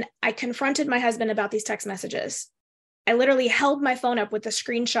when I confronted my husband about these text messages, I literally held my phone up with the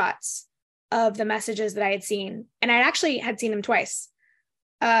screenshots of the messages that I had seen. And I actually had seen them twice.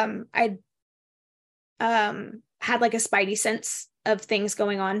 I'd had like a spidey sense of things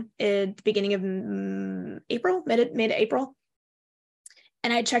going on at the beginning of April, mid-April.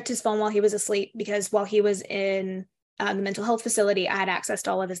 And I checked his phone while he was asleep, because while he was in the mental health facility, I had access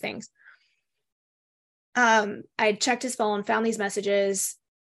to all of his things. I checked his phone, found these messages,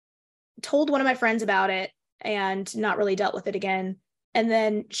 told one of my friends about it, and not really dealt with it again. And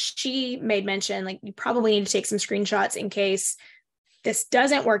then she made mention, like, you probably need to take some screenshots in case this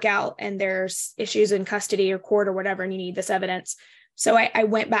doesn't work out and there's issues in custody or court or whatever, and you need this evidence. So I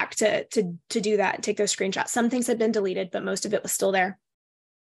went back to do that and take those screenshots. Some things had been deleted, but most of it was still there.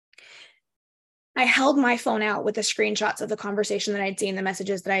 I held my phone out with the screenshots of the conversation that I'd seen, the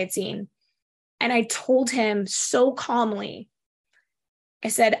messages that I had seen. And I told him so calmly, I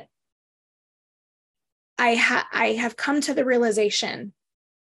said, I have come to the realization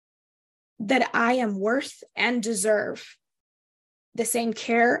that I am worth and deserve the same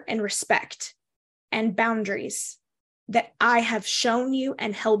care and respect and boundaries that I have shown you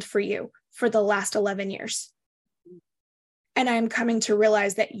and held for you for the last 11 years. And I'm coming to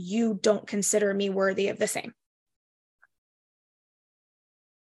realize that you don't consider me worthy of the same.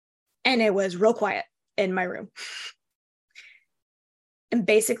 And it was real quiet in my room. And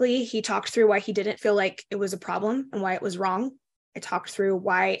basically, he talked through why he didn't feel like it was a problem and why it was wrong. I talked through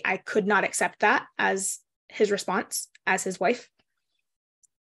why I could not accept that as his response, as his wife.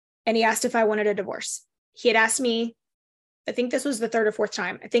 And he asked if I wanted a divorce. He had asked me, I think this was the third or fourth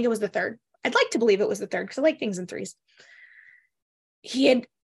time. I think it was the third. I'd like to believe it was the third because I like things in threes. He had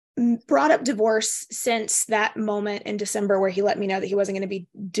brought up divorce since that moment in December where he let me know that he wasn't going to be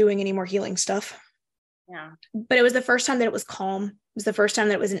doing any more healing stuff. Yeah. But it was the first time that it was calm. It was the first time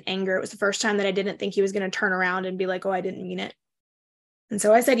that it was in anger. It was the first time that I didn't think he was going to turn around and be like, oh, I didn't mean it. And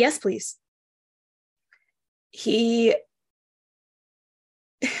so I said, yes, please. He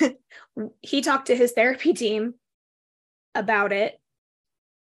talked to his therapy team about it.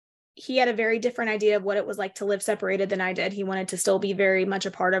 He had a very different idea of what it was like to live separated than I did. He wanted to still be very much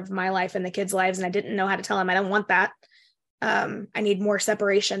a part of my life and the kids' lives. And I didn't know how to tell him, I don't want that. I need more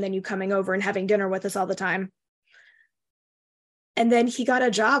separation than you coming over and having dinner with us all the time. And then he got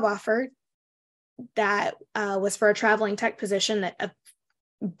a job offer that was for a traveling tech position that a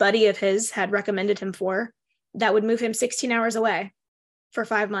buddy of his had recommended him for, that would move him 16 hours away for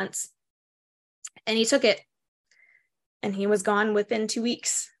 5 months. And he took it. And he was gone within 2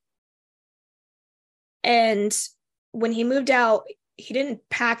 weeks. And when he moved out, he didn't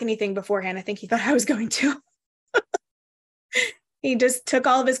pack anything beforehand. I think he thought I was going to. He just took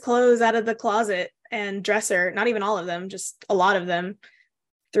all of his clothes out of the closet and dresser, not even all of them, just a lot of them,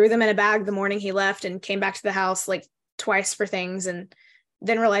 threw them in a bag the morning he left, and came back to the house like twice for things, and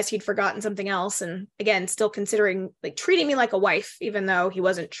then realized he'd forgotten something else. And again, still considering, like, treating me like a wife, even though he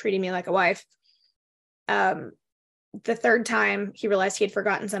wasn't treating me like a wife. The third time he realized he had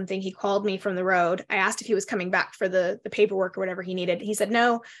forgotten something, he called me from the road. I asked if he was coming back for the paperwork or whatever he needed. He said,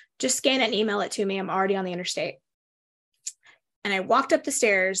 no, just scan it and email it to me. I'm already on the interstate. And I walked up the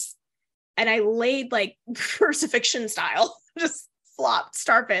stairs and I laid like crucifixion style, just flopped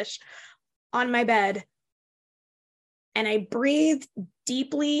starfish on my bed. And I breathed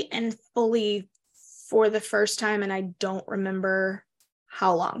deeply and fully for the first time. And I don't remember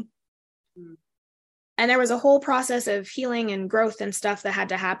how long. Mm. And there was a whole process of healing and growth and stuff that had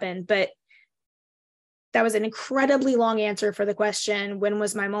to happen. But that was an incredibly long answer for the question, when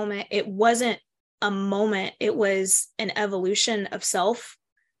was my moment? It wasn't a moment. It was an evolution of self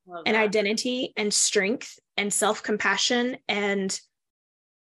and identity and strength and self-compassion and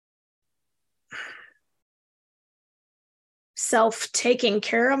taking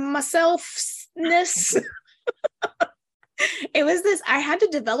care of myselfness. It was this, I had to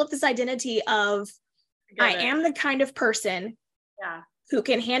develop this identity of I am the kind of person who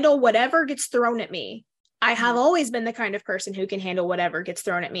can handle whatever gets thrown at me. I have always been the kind of person who can handle whatever gets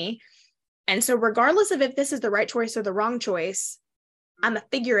thrown at me. And so regardless of if this is the right choice or the wrong choice, I'm going to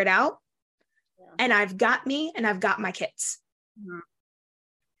figure it out. And I've got me and I've got my kids.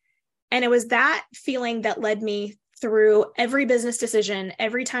 And it was that feeling that led me through every business decision,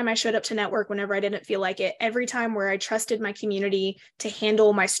 every time I showed up to network whenever I didn't feel like it, every time where I trusted my community to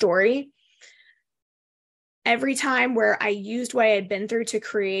handle my story, every time where I used what I had been through to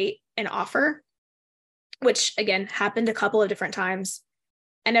create an offer, which again happened a couple of different times,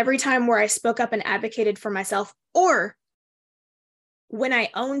 and every time where I spoke up and advocated for myself, or when I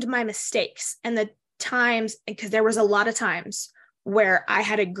owned my mistakes and the times, because there was a lot of times where I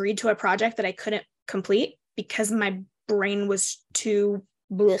had agreed to a project that I couldn't complete because my brain was too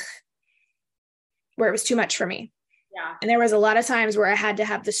blech, where it was too much for me. And there was a lot of times where I had to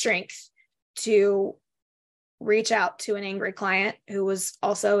have the strength to reach out to an angry client who was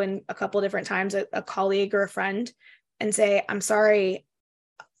also in a couple of different times a colleague or a friend and say, I'm sorry,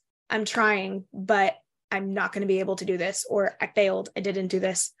 I'm trying, but I'm not going to be able to do this, or I failed, I didn't do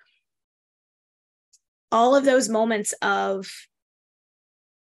this. All of those moments of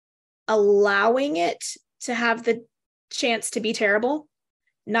allowing it to have the chance to be terrible,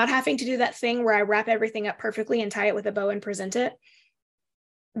 not having to do that thing where I wrap everything up perfectly and tie it with a bow and present it,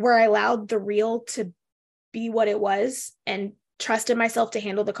 where I allowed the real to be what it was and trusted myself to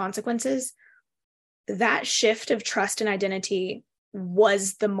handle the consequences. That shift of trust and identity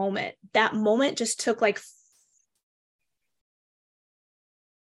was the moment. That moment just took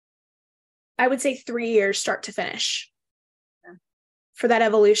I would say 3 years start to finish for that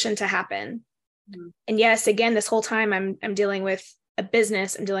evolution to happen. And yes, again, this whole time I'm dealing with a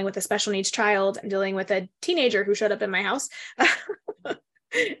business, I'm dealing with a special needs child, I'm dealing with a teenager who showed up in my house.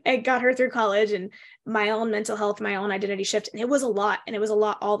 I got her through college and my own mental health, my own identity shift. And it was a lot, and it was a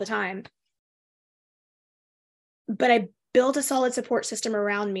lot all the time. But I built a solid support system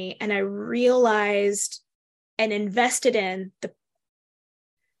around me, and I realized and invested in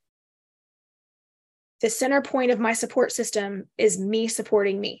the center point of my support system is me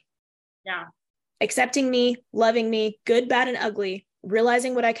supporting me. Accepting me, loving me, good, bad, and ugly,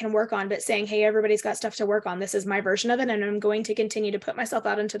 realizing what I can work on, but saying, hey, everybody's got stuff to work on. This is my version of it. And I'm going to continue to put myself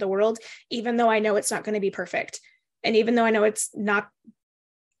out into the world, even though I know it's not going to be perfect. And even though I know it's not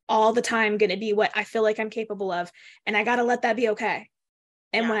all the time going to be what I feel like I'm capable of. And I got to let that be okay.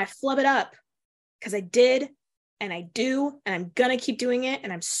 And when I flub it up, because I did, and I do, and I'm going to keep doing it,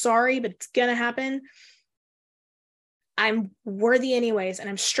 and I'm sorry, but it's going to happen. I'm worthy anyways, and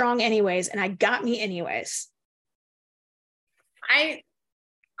I'm strong anyways, and I got me anyways. I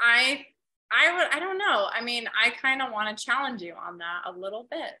don't know. I mean, I kind of want to challenge you on that a little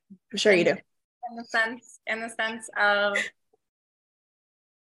bit. I'm sure you do. In the sense of,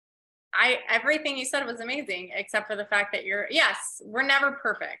 everything you said was amazing, except for the fact that we're never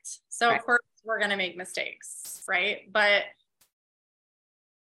perfect. So of course we're going to make mistakes, right? But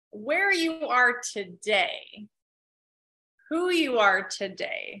where you are today, who you are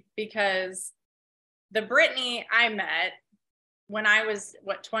today, because the Brittany I met when I was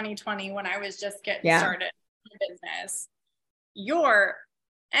 2020, when I was just getting started in business, your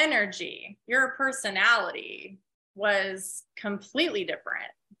energy, your personality was completely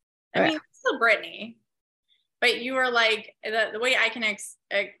different. I mean, still Brittany, but you were like, the way I can,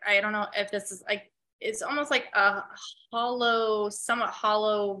 I don't know if this is like, it's almost like a somewhat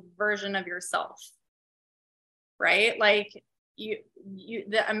hollow version of yourself, right? Like the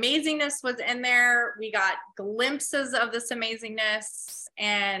amazingness was in there. We got glimpses of this amazingness,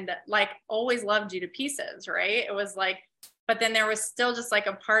 and like always loved you to pieces, right? It was like, but then there was still just like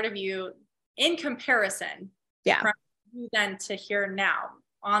a part of you in comparison from then to here now.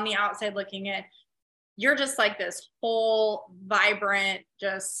 On the outside looking in, you're just like this whole vibrant,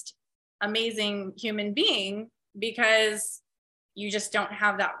 just amazing human being, because you just don't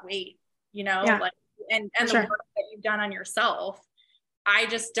have that weight, like, and the work that you've done on yourself. I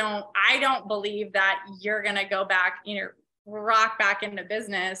don't believe that you're going to go back, rock back into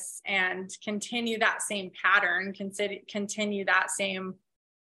business and continue that same pattern, continue that same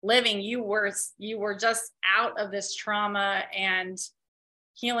living. You were just out of this trauma and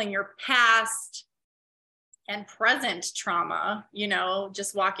healing your past and present trauma,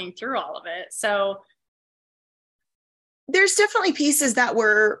 just walking through all of it. So there's definitely pieces that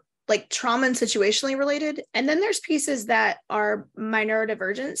were like trauma and situationally related. And then there's pieces that are my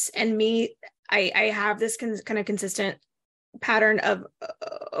neurodivergence and me. I have this kind of consistent pattern of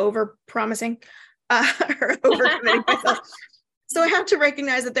over promising or over committing myself. So I have to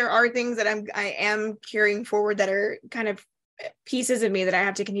recognize that there are things that I am carrying forward that are kind of pieces of me that I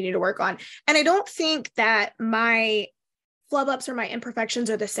have to continue to work on. And I don't think that my flub ups or my imperfections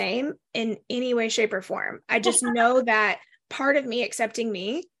are the same in any way, shape, or form. I just know that part of me accepting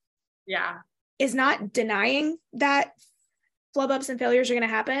me is not denying that flub ups and failures are going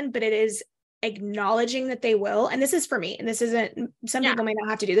to happen, but it is acknowledging that they will. And this is for me. And this isn't, some people may not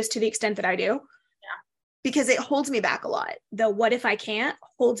have to do this to the extent that I do. Because it holds me back a lot. The what if I can't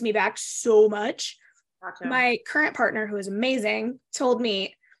holds me back so much. Gotcha. My current partner, who is amazing, told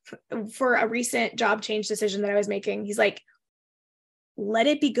me for a recent job change decision that I was making, he's like, let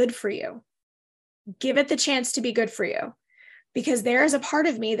it be good for you. Give it the chance to be good for you. Because there is a part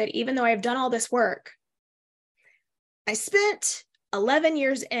of me that even though I've done all this work, I spent 11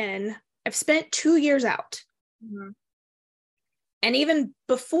 years in, I've spent 2 years out. Mm-hmm. And even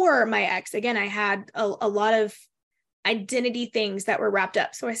before my ex, again, I had a lot of identity things that were wrapped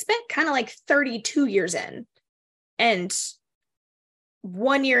up. So I spent kind of like 32 years in and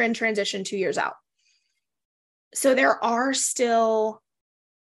 1 year in transition, 2 years out. So there are still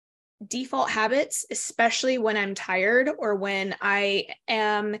default habits, especially when I'm tired or when I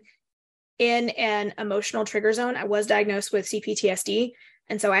am in an emotional trigger zone. I was diagnosed with CPTSD.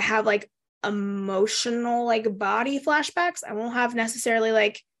 And so I have like emotional, like body flashbacks. I won't have necessarily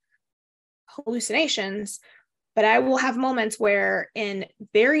like hallucinations, but I will have moments where in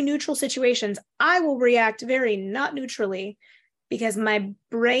very neutral situations, I will react very not neutrally because my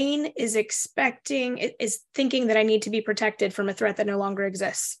brain is thinking that I need to be protected from a threat that no longer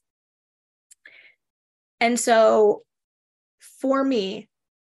exists. And so for me,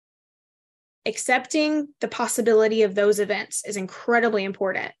 accepting the possibility of those events is incredibly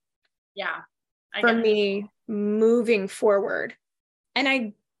important. Yeah. For me moving forward.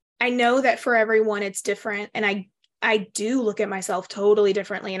 And I know that for everyone it's different. And I do look at myself totally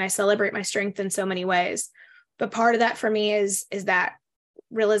differently and I celebrate my strength in so many ways. But part of that for me is that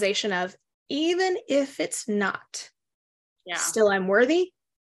realization of even if it's not, still I'm worthy,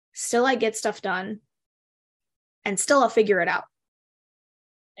 still I get stuff done, and still I'll figure it out.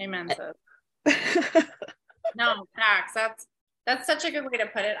 Amen, sis. No, facts. That's such a good way to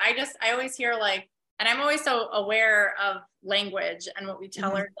put it. I always hear like, and I'm always so aware of language and what we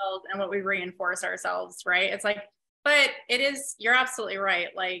tell ourselves and what we reinforce ourselves, right? It's like, but you're absolutely right.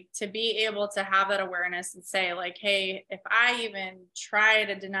 Like to be able to have that awareness and say like, hey, if I even try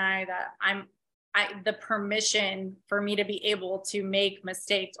to deny that the permission for me to be able to make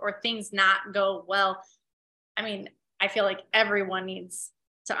mistakes or things not go well. I mean, I feel like everyone needs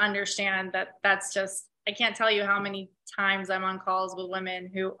to understand that that's just, I can't tell you how many times I'm on calls with women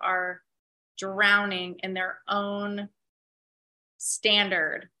who are drowning in their own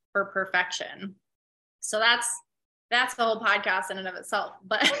standard for perfection. So that's the whole podcast in and of itself.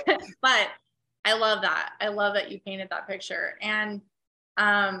 But I love that. I love that you painted that picture. And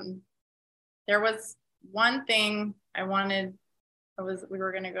there was one thing we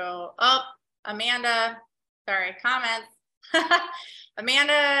were going to go up. Amanda, sorry, comments.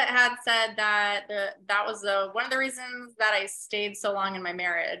 Amanda had said that that was one of the reasons that I stayed so long in my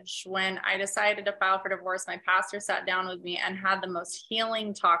marriage. When I decided to file for divorce, my pastor sat down with me and had the most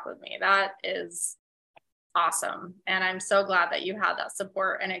healing talk with me. That is awesome. And I'm so glad that you had that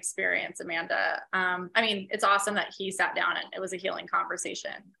support and experience, Amanda. I mean, it's awesome that he sat down and it was a healing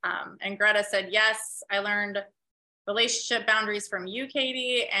conversation. And Greta said, yes, I learned relationship boundaries from you,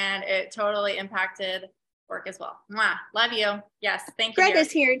 Katie, and it totally impacted work as well. Mwah. Love you. Yes. Thank you. Greta's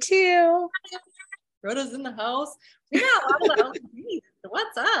here too. Greta's in the house. We got a lot of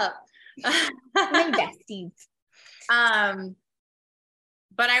what's up? My besties.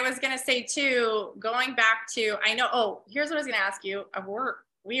 But I was going to say too, going back to, here's what I was going to ask you.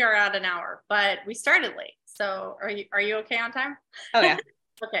 We are at an hour, but we started late. So are you okay on time? Oh yeah.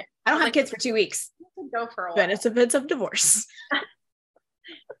 Okay. I don't have kids for 2 weeks. Go for a while. Benefits of divorce.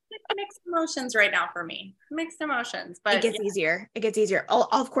 Mixed emotions right now for me. Mixed emotions, but it gets easier. It gets easier.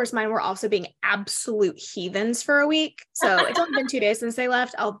 Of course, mine were also being absolute heathens for a week. So it's only been 2 days since they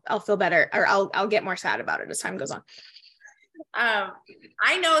left. I'll feel better, or I'll get more sad about it as time goes on.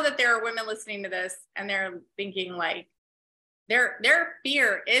 I know that there are women listening to this and they're thinking like their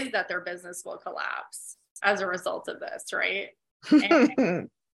fear is that their business will collapse as a result of this, right?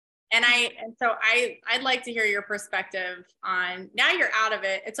 So I'd like to hear your perspective on, now you're out of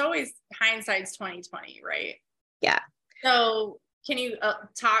it. It's always hindsight's 2020, right? Yeah. So can you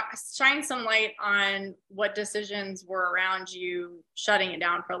shine some light on what decisions were around you shutting it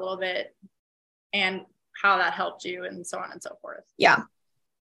down for a little bit and how that helped you and so on and so forth. Yeah.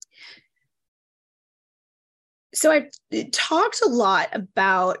 So I talked a lot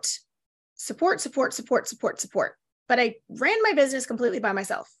about support, but I ran my business completely by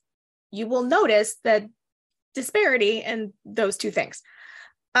myself. You will notice the disparity in those two things.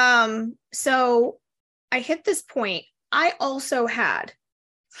 So I hit this point. I also had,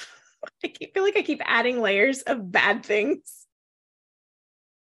 feel like I keep adding layers of bad things.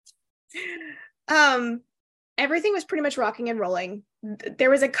 Everything was pretty much rocking and rolling. There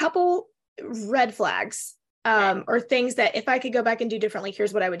was a couple red flags, or things that if I could go back and do differently,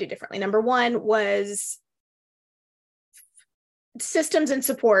 here's what I would do differently. Number one was systems and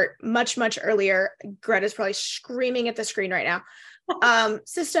support much earlier. Greta's probably screaming at the screen right now.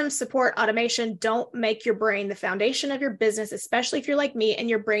 Systems, support, automation. Don't make your brain the foundation of your business, especially if you're like me and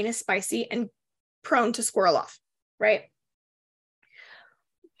your brain is spicy and prone to squirrel off, right?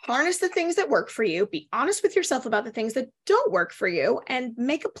 Harness the things that work for you. Be honest with yourself about the things that don't work for you and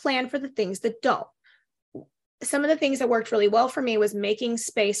make a plan for the things that don't. Some of the things that worked really well for me was making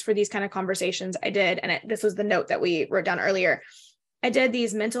space for these kind of conversations. I did, and this was the note that we wrote down earlier. I did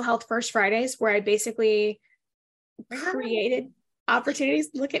these mental health first Fridays where I basically created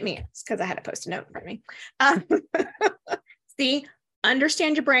opportunities. Look at me. It's because I had to post a note in front of me. See,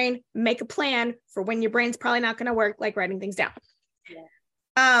 understand your brain, make a plan for when your brain's probably not going to work, like writing things down.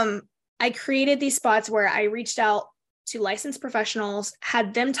 Yeah. I created these spots where I reached out to licensed professionals,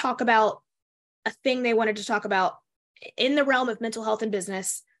 had them talk about a thing they wanted to talk about in the realm of mental health and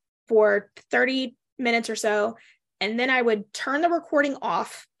business for 30 minutes or so. And then I would turn the recording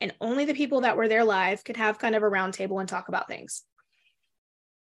off and only the people that were there live could have kind of a round table and talk about things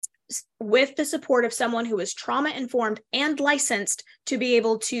with the support of someone who is trauma informed and licensed to be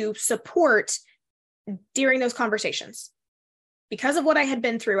able to support during those conversations. Because of what I had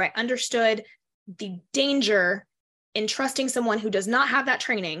been through, I understood the danger in trusting someone who does not have that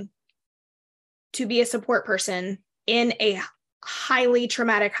training to be a support person in a highly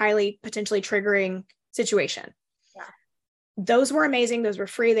traumatic, highly potentially triggering situation. Yeah. Those were amazing. Those were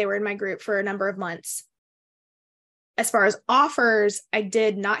free. They were in my group for a number of months. As far as offers, I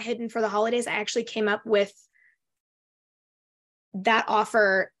did not hidden for the holidays. I actually came up with that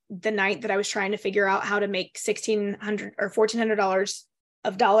offer the night that I was trying to figure out how to make $1,600 or $1,400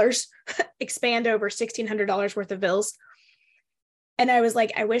 of dollars expand over $1,600 worth of bills. And I was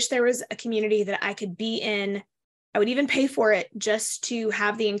like, I wish there was a community that I could be in. I would even pay for it just to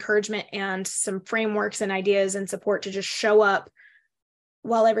have the encouragement and some frameworks and ideas and support to just show up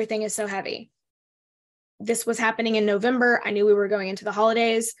while everything is so heavy. This was happening in November. I knew we were going into the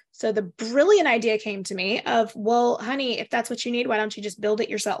holidays. So the brilliant idea came to me of, well, honey, if that's what you need, why don't you just build it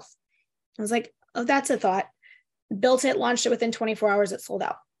yourself? I was like, oh, that's a thought. Built it, launched it within 24 hours, it sold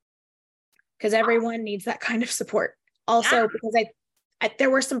out. Because everyone needs that kind of support. Also, because there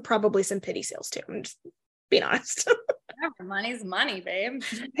were probably some pity sales too. I'm just being honest. Yeah, money's money, babe.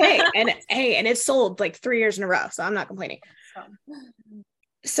 and it sold like 3 years in a row. So I'm not complaining.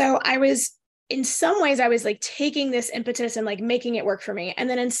 So in some ways I was like taking this impetus and like making it work for me. And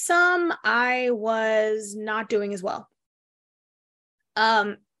then in some, I was not doing as well.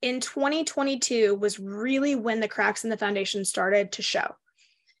 In 2022 was really when the cracks in the foundation started to show.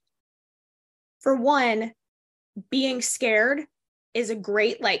 For one, being scared is a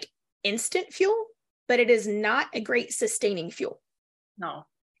great like instant fuel, but it is not a great sustaining fuel. No.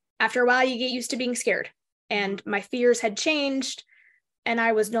 After a while, you get used to being scared, and my fears had changed. And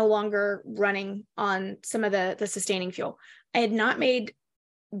I was no longer running on some of the sustaining fuel. I had not made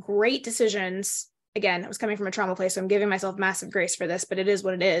great decisions. Again, I was coming from a trauma place, so I'm giving myself massive grace for this, but it is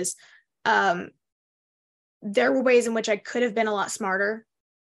what it is. There were ways in which I could have been a lot smarter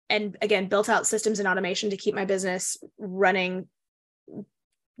and, again, built out systems and automation to keep my business running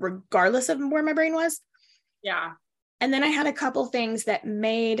regardless of where my brain was. Yeah. And then I had a couple things that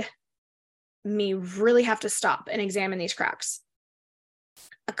made me really have to stop and examine these cracks.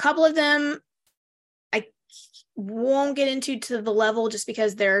 A couple of them I won't get into to the level just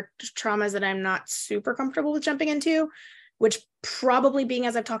because they're traumas that I'm not super comfortable with jumping into, which probably being,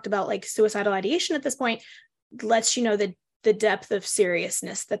 as I've talked about, like suicidal ideation at this point, lets you know the depth of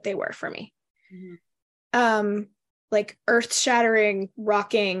seriousness that they were for me. Mm-hmm. Like earth-shattering,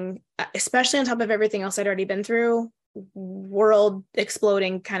 rocking, especially on top of everything else I'd already been through, world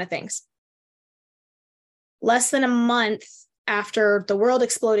exploding kind of things. Less than a month after the world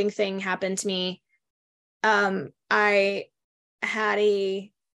exploding thing happened to me, I had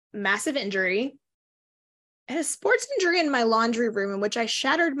a massive injury. I had a sports injury in my laundry room in which I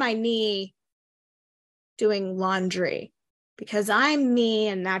shattered my knee doing laundry because I'm me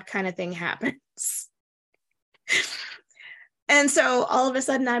and that kind of thing happens. And so all of a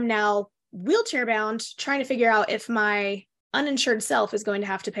sudden I'm now wheelchair bound, trying to figure out if my uninsured self is going to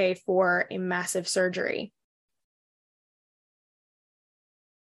have to pay for a massive surgery.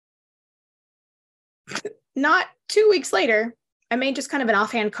 Not 2 weeks later, I made just kind of an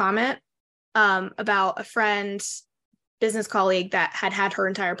offhand comment about a friend's business colleague that had her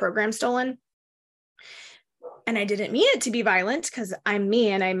entire program stolen. And I didn't mean it to be violent because I'm me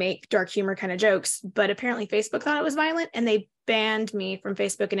and I make dark humor kind of jokes, but apparently Facebook thought it was violent and they banned me from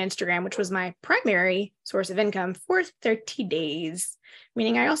Facebook and Instagram, which was my primary source of income, for 30 days,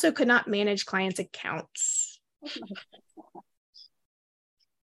 meaning I also could not manage clients' accounts.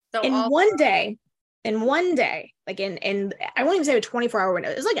 So in one day, like in I won't even say a 24-hour window,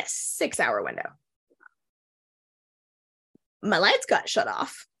 it was like a 6-hour window. My lights got shut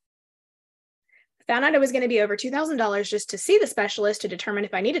off. Found out it was going to be over $2,000 just to see the specialist to determine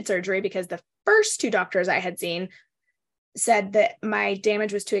if I needed surgery, because the first 2 doctors I had seen said that my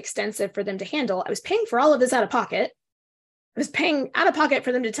damage was too extensive for them to handle. I was paying for all of this out of pocket. I was paying out of pocket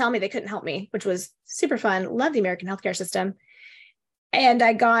for them to tell me they couldn't help me, which was super fun. Love the American healthcare system. And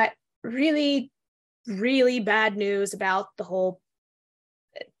I got really, really bad news about the whole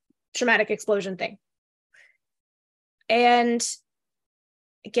traumatic explosion thing. And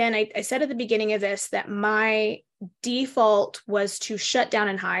again, I said at the beginning of this that my default was to shut down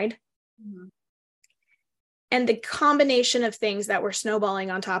and hide. Mm-hmm. And the combination of things that were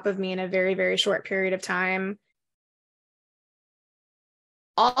snowballing on top of me in a very, very short period of time,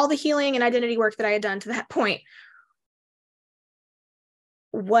 all the healing and identity work that I had done to that point,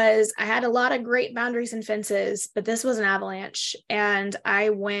 was I had a lot of great boundaries and fences, but this was an avalanche. And I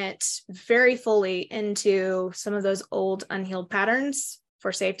went very fully into some of those old unhealed patterns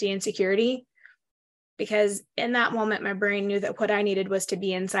for safety and security, because in that moment, my brain knew that what I needed was to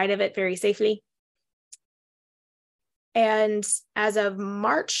be inside of it very safely. And as of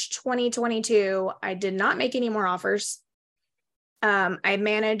March 2022, I did not make any more offers. I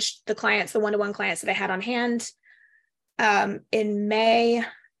managed the clients, the one-to-one clients that I had on hand. In May,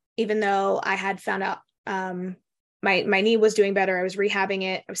 even though I had found out my knee was doing better, I was rehabbing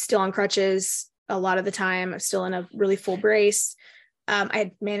it. I was still on crutches a lot of the time. I was still in a really full brace. I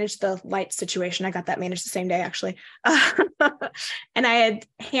had managed the light situation. I got that managed the same day, actually. And I had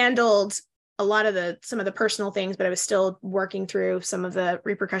handled a lot of some of the personal things, but I was still working through some of the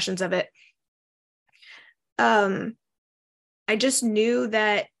repercussions of it. I just knew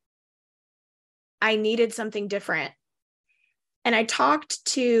that I needed something different. And I talked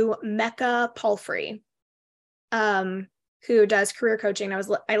to Mecca Palfrey, who does career coaching.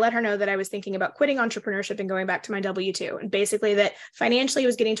 I let her know that I was thinking about quitting entrepreneurship and going back to my W-2. And basically that financially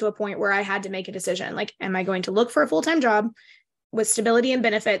was getting to a point where I had to make a decision. Like, am I going to look for a full-time job with stability and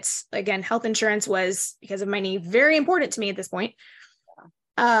benefits? Again, health insurance was, because of my knee, very important to me at this point.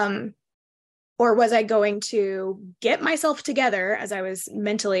 Or was I going to get myself together, as I was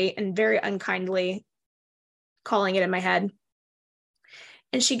mentally and very unkindly calling it in my head?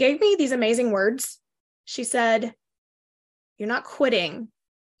 And she gave me these amazing words. She said, "You're not quitting,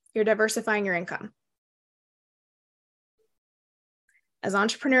 you're diversifying your income." As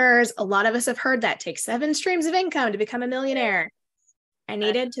entrepreneurs, a lot of us have heard that. Take 7 streams of income to become a millionaire. I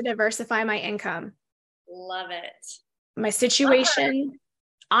needed to diversify my income. Love it. My situation,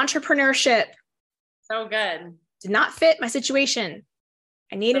 entrepreneurship. So good. Did not fit my situation.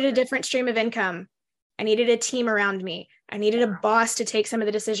 I needed a different stream of income. I needed a team around me. I needed a boss to take some of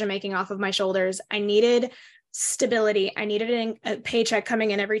the decision-making off of my shoulders. I needed stability. I needed a paycheck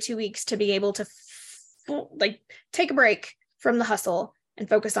coming in every 2 weeks to be able to take a break from the hustle and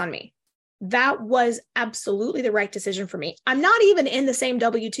focus on me. That was absolutely the right decision for me. I'm not even in the same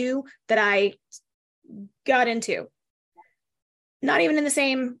W-2 that I got into. Not even in the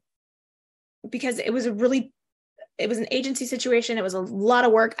same, because it was an agency situation. It was a lot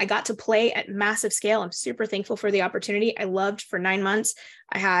of work. I got to play at massive scale. I'm super thankful for the opportunity. I loved for 9 months.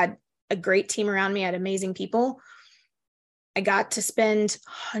 I had a great team around me. I had amazing people. I got to spend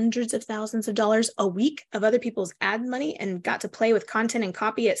hundreds of thousands of dollars a week of other people's ad money and got to play with content and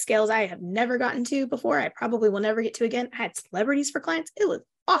copy at scales I have never gotten to before. I probably will never get to again. I had celebrities for clients. It was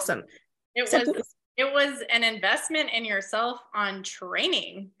awesome. It was an investment in yourself on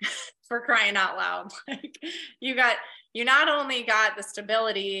training, for crying out loud. Like, you not only got the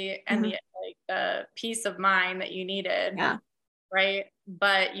stability and the peace of mind that you needed, right?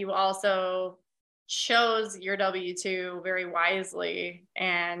 But you also chose your W-2 very wisely,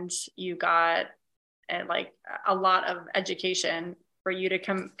 and you got a lot of education for you to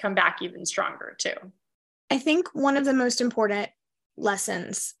come back even stronger too. I think one of the most important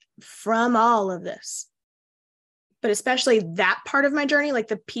lessons from all of this but especially that part of my journey, like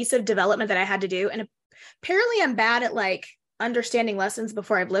the piece of development that I had to do. And apparently I'm bad at like understanding lessons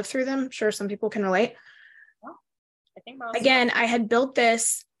before I've lived through them. I'm sure some people can relate. Well, I think most. Again, I had built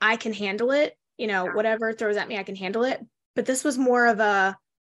this, I can handle it, you know, whatever throws at me, I can handle it. But this was more of a,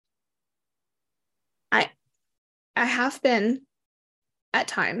 I have been at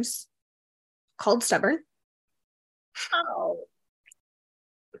times called stubborn. Oh,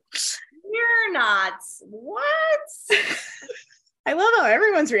 you're not. What? I love how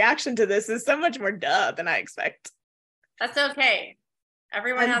everyone's reaction to this is so much more duh than I expect. That's okay.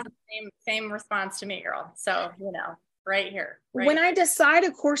 Everyone has the same response to me, girl. So, you know, right here. Right when here. I decide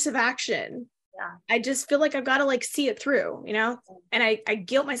a course of action, I just feel like I've got to like see it through, you know, and I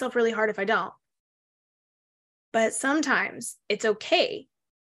guilt myself really hard if I don't. But sometimes it's okay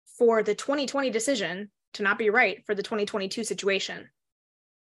for the 2020 decision to not be right for the 2022 situation.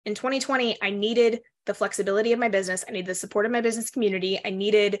 In 2020, I needed the flexibility of my business. I needed the support of my business community. I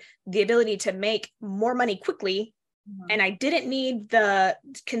needed the ability to make more money quickly. And I didn't need the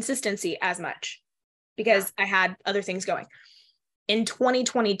consistency as much because I had other things going. In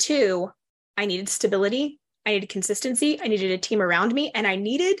 2022, I needed stability. I needed consistency. I needed a team around me. And I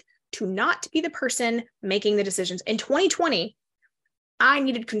needed to not be the person making the decisions. In 2020, I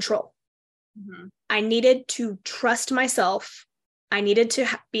needed control. I needed to trust myself. I needed to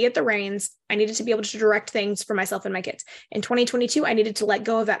be at the reins. I needed to be able to direct things for myself and my kids. In 2022, I needed to let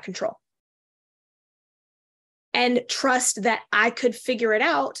go of that control and trust that I could figure it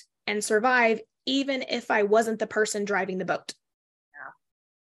out and survive, even if I wasn't the person driving the boat.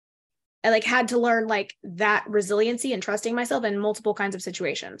 I like had to learn like that resiliency and trusting myself in multiple kinds of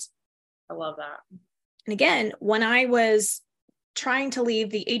situations. I love that. And again, when I was trying to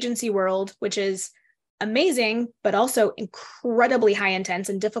leave the agency world, which is amazing, but also incredibly high intense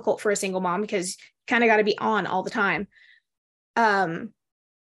and difficult for a single mom because you kind of got to be on all the time.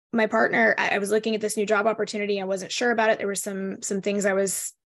 My partner, I was looking at this new job opportunity. I wasn't sure about it. There were some things I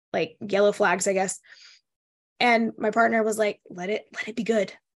was like yellow flags, I guess. And my partner was like, let it be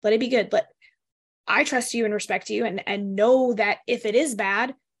good. Let it be good. I trust you and respect you and know that if it is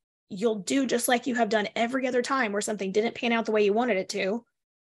bad, you'll do just like you have done every other time where something didn't pan out the way you wanted it to.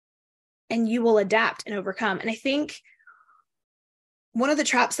 And you will adapt and overcome. And I think one of the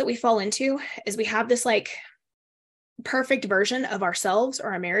traps that we fall into is we have this like perfect version of ourselves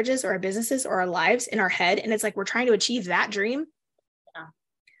or our marriages or our businesses or our lives in our head. And it's like, we're trying to achieve that dream.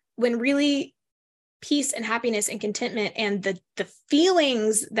 When really peace and happiness and contentment and the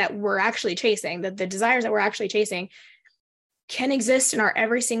feelings that we're actually chasing, the desires that we're actually chasing can exist in our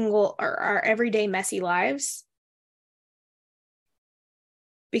our everyday messy lives.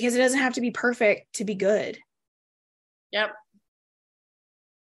 Because it doesn't have to be perfect to be good. Yep.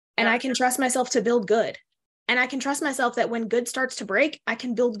 And I can trust myself to build good. And I can trust myself that when good starts to break, I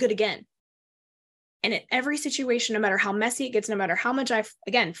can build good again. And in every situation, no matter how messy it gets, no matter how much I,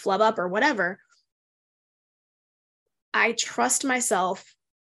 again, flub up or whatever, I trust myself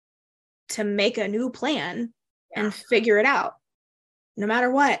to make a new plan and figure it out. No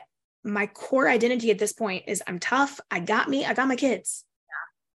matter what, my core identity at this point is I'm tough. I got my kids.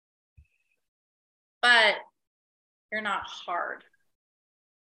 But you're not hard.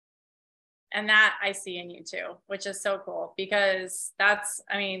 And that I see in you too, which is so cool because there's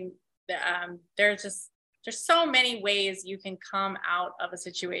so many ways you can come out of a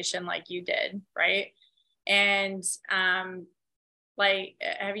situation like you did, right? And like,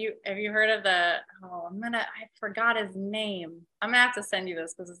 have you heard of I forgot his name. I'm gonna have to send you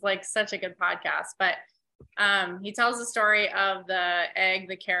this because it's like such a good podcast. But he tells the story of the egg,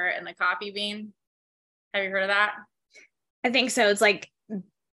 the carrot, and the coffee bean. Have you heard of that? I think so. It's like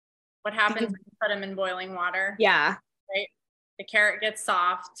what happens when you put them in boiling water. Yeah. Right. The carrot gets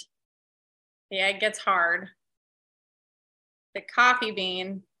soft. The egg gets hard. The coffee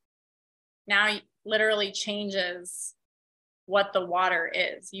bean now literally changes what the water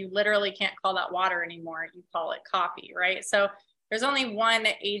is. You literally can't call that water anymore. You call it coffee, right? So there's only one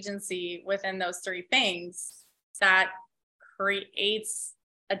agency within those three things that creates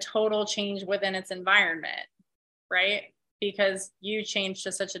a total change within its environment, right? Because you changed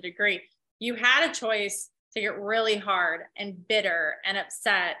to such a degree. You had a choice to get really hard and bitter and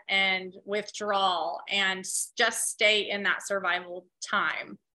upset and withdrawal and just stay in that survival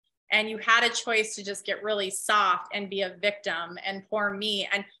time. And you had a choice to just get really soft and be a victim and poor me.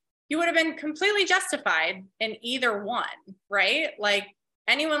 And you would have been completely justified in either one, right? Like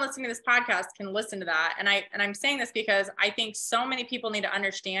anyone listening to this podcast can listen to that. And I'm saying this because I think so many people need to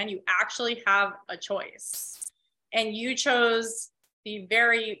understand you actually have a choice. And you chose the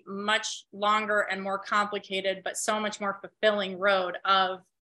very much longer and more complicated, but so much more fulfilling road of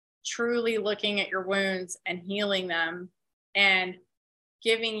truly looking at your wounds and healing them and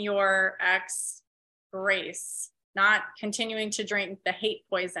giving your ex grace, not continuing to drink the hate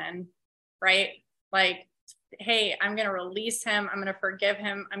poison, right? Like, hey, I'm going to release him. I'm going to forgive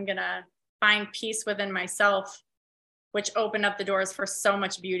him. I'm going to find peace within myself, which opened up the doors for so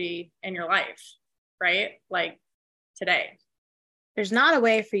much beauty in your life, right? Like today. There's not a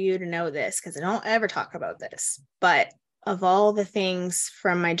way for you to know this because I don't ever talk about this, but of all the things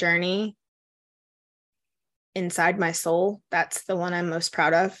from my journey inside my soul, that's the one I'm most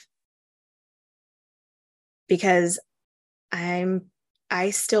proud of, because I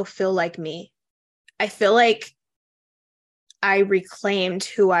still feel like me. I feel like I reclaimed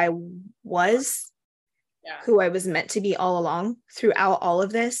who I was, who I was meant to be all along throughout all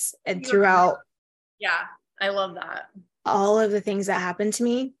of this and throughout. Yeah, I love that. All of the things that happened to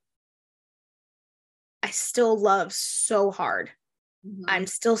me, I still love so hard. Mm-hmm. I'm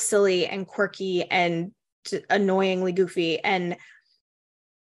still silly and quirky and annoyingly goofy. And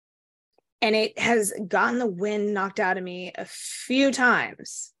it has gotten the wind knocked out of me a few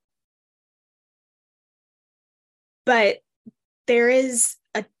times. But there is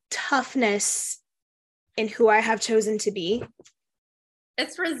a toughness in who I have chosen to be.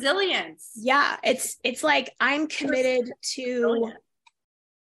 It's resilience. Yeah, it's like I'm committed to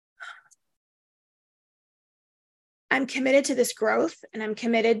this growth, and I'm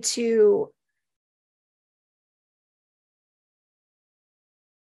committed to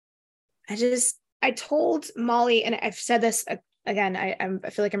I told Molly, and I've said this again, I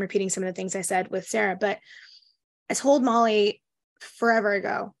feel like I'm repeating some of the things I said with Sarah, but I told Molly forever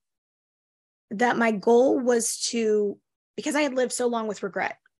ago that my goal was to, because I had lived so long with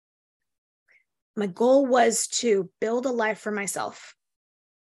regret, my goal was to build a life for myself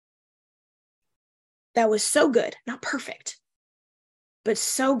that was so good, not perfect, but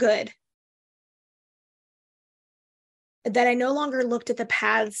so good that I no longer looked at the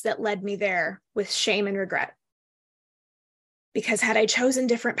paths that led me there with shame and regret. Because had I chosen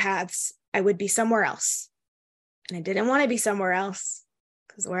different paths, I would be somewhere else. And I didn't want to be somewhere else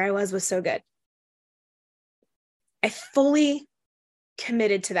because where I was so good. I fully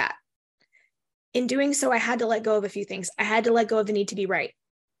committed to that. In doing so, I had to let go of a few things. I had to let go of the need to be right.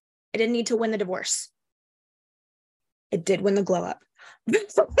 I didn't need to win the divorce. I did win the glow up.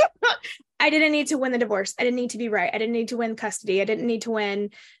 I didn't need to win the divorce. I didn't need to be right. I didn't need to win custody. I didn't need to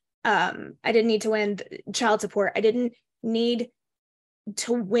win child support. I didn't need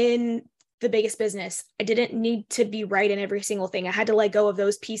to win the biggest business. I didn't need to be right in every single thing. I had to let go of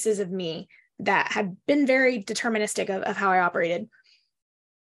those pieces of me that had been very deterministic of how I operated.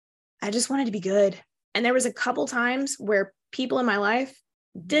 I just wanted to be good. And there was a couple times where people in my life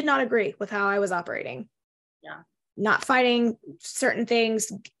did not agree with how I was operating. Yeah. Not fighting certain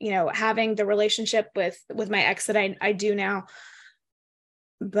things, having the relationship with my ex that I do now.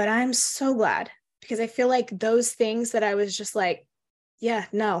 But I'm so glad, because I feel like those things that I was just like, yeah,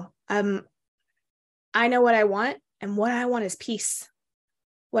 no, I know what I want, and what I want is peace.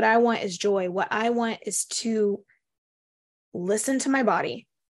 What I want is joy. What I want is to listen to my body,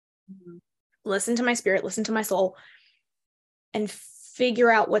 listen to my spirit, listen to my soul, and figure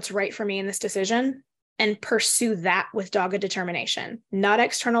out what's right for me in this decision and pursue that with dogged determination, not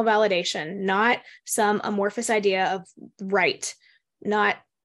external validation, not some amorphous idea of right, not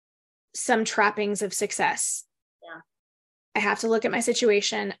some trappings of success. Yeah. I have to look at my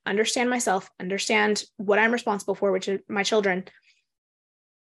situation, understand myself, understand what I'm responsible for, which is my children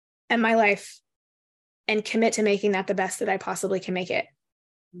and my life, and commit to making that the best that I possibly can make it.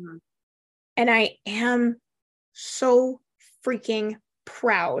 Mm-hmm. And I am so freaking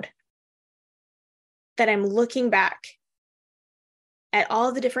proud that I'm looking back at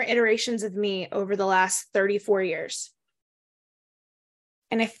all the different iterations of me over the last 34 years.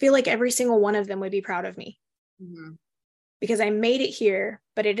 And I feel like every single one of them would be proud of me. Mm-hmm. Because I made it here,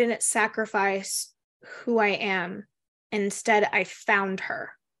 but I didn't sacrifice who I am. Instead, I found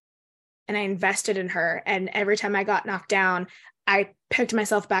her and I invested in her. And every time I got knocked down, I picked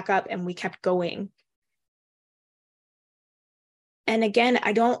myself back up and we kept going. And again,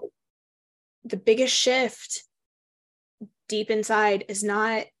 the biggest shift deep inside is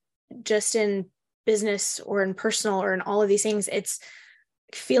not just in business or in personal or in all of these things. It's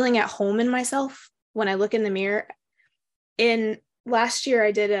feeling at home in myself when I look in the mirror. In last year,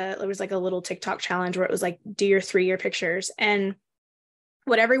 it was like a little TikTok challenge where it was like, do your 3-year pictures. And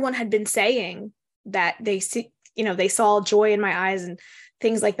what everyone had been saying that they see, they saw joy in my eyes and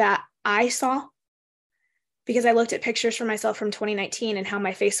things like that, I saw, because I looked at pictures for myself from 2019 and how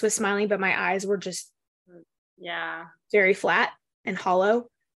my face was smiling, but my eyes were just very flat and hollow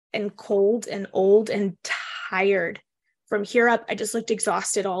and cold and old and tired. From here up, I just looked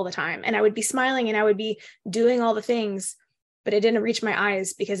exhausted all the time. And I would be smiling and I would be doing all the things, but it didn't reach my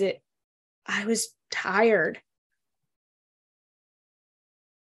eyes because I was tired.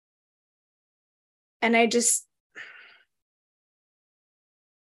 And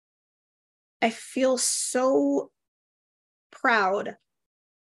I feel so proud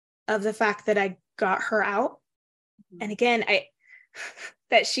of the fact that I got her out. And again,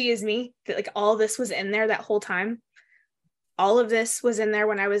 that she is me, that like all this was in there that whole time. All of this was in there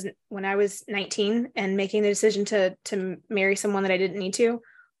when I was 19 and making the decision to marry someone that I didn't need to.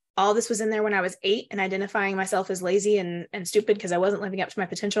 All this was in there when I was 8 and identifying myself as lazy and stupid because I wasn't living up to my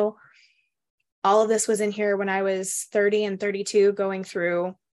potential. All of this was in here when I was 30 and 32, going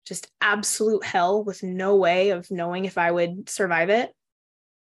through just absolute hell with no way of knowing if I would survive it.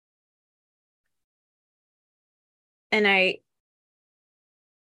 And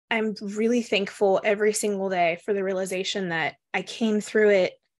I'm really thankful every single day for the realization that I came through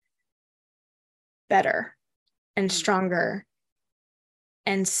it better and stronger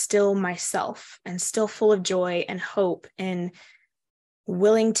and still myself and still full of joy and hope and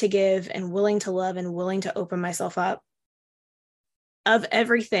willing to give and willing to love and willing to open myself up. Of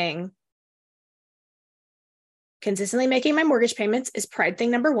everything, consistently making my mortgage payments is pride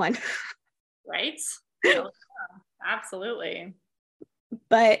thing number 1. Right? Oh, absolutely.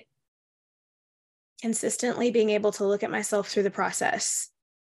 But consistently being able to look at myself through the process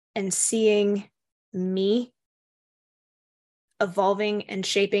and seeing me evolving and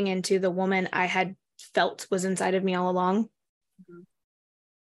shaping into the woman I had felt was inside of me all along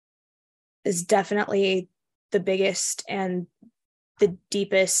is definitely the biggest and the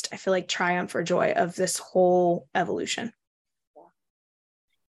deepest, I feel like, triumph or joy of this whole evolution.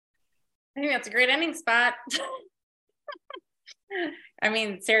 I think that's a great ending spot. I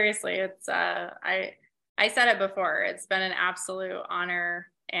mean, seriously, it's I said it before. It's been an absolute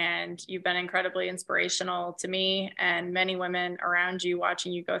honor, and you've been incredibly inspirational to me and many women around you,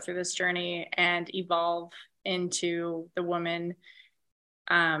 watching you go through this journey and evolve into the woman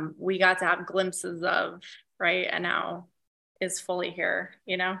we got to have glimpses of, right? And now is fully here,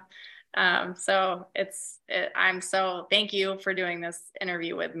 you know? So I'm so thank you for doing this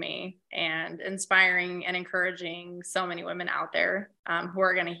interview with me and inspiring and encouraging so many women out there who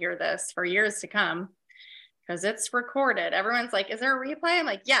are going to hear this for years to come, because it's recorded. Everyone's like, is there a replay? I'm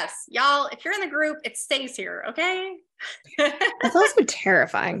like, yes, y'all, if you're in the group, it stays here. Okay. That's also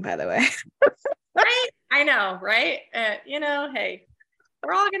terrifying, by the way. Right? I know. Right. You know, hey,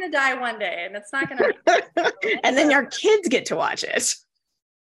 we're all going to die one day, and it's not going to be. And then your kids get to watch it.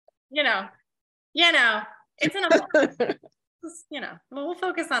 You know, it's an, we'll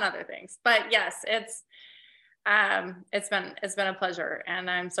focus on other things, but yes, it's been a pleasure, and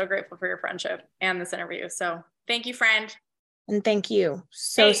I'm so grateful for your friendship and this interview. So thank you, friend. And thank you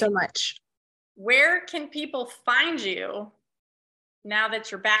so much. Where can people find you now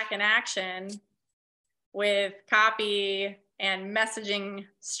that you're back in action with copy and messaging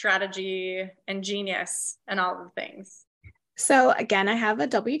strategy and genius and all the things? So again, I have a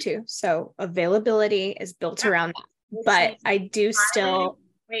W-2, so availability is built around that. But I do still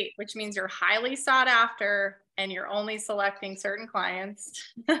which means you're highly sought after and you're only selecting certain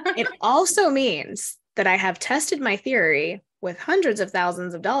clients. It also means that I have tested my theory with hundreds of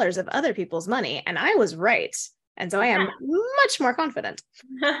thousands of dollars of other people's money, and I was right. And so I am much more confident.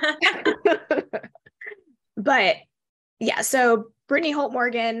 But yeah, so Brittany Holt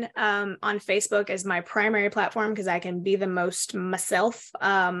Morgan on Facebook is my primary platform because I can be the most myself.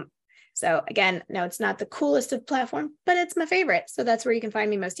 So again, no, it's not the coolest of platform, but it's my favorite. So that's where you can find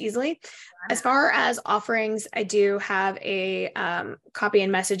me most easily. As far as offerings, I do have a copy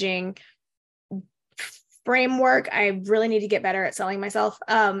and messaging framework. I really need to get better at selling myself.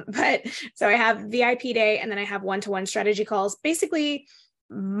 But so I have VIP day, and then I have one-to-one strategy calls. Basically,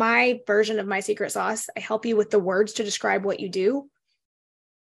 my version of my secret sauce. I help you with the words to describe what you do.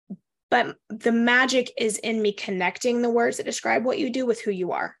 But the magic is in me connecting the words that describe what you do with who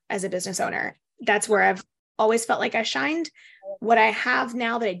you are as a business owner. That's where I've always felt like I shined. What I have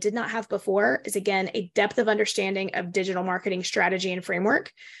now that I did not have before is, again, a depth of understanding of digital marketing strategy and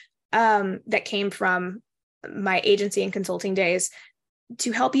framework that came from my agency and consulting days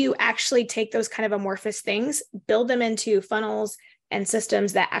to help you actually take those kind of amorphous things, build them into funnels and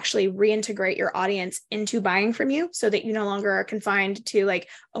systems that actually reintegrate your audience into buying from you, so that you no longer are confined to like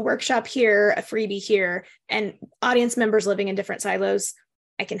a workshop here, a freebie here, and audience members living in different silos.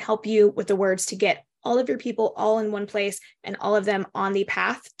 I can help you with the words to get all of your people all in one place and all of them on the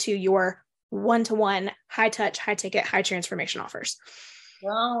path to your one-to-one, high touch, high ticket, high transformation offers.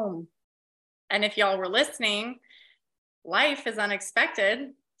 Boom. And if y'all were listening, life is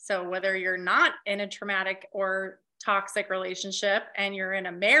unexpected. So whether you're not in a traumatic or toxic relationship and you're in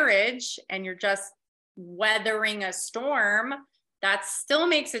a marriage and you're just weathering a storm, that still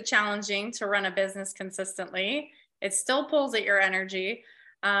makes it challenging to run a business consistently. It still pulls at your energy.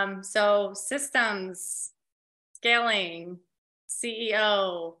 So systems, scaling,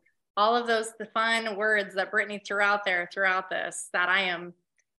 CEO, all of those, the fun words that Brittany threw out there throughout this, that I am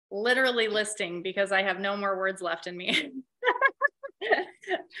literally listing because I have no more words left in me.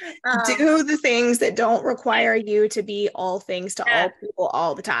 Do the things that don't require you to be all things to all people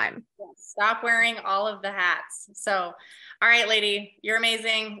all the time. Stop wearing all of the hats. So, all right, lady, you're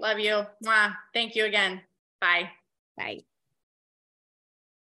amazing. Love you. Mwah. Thank you again. Bye. Bye.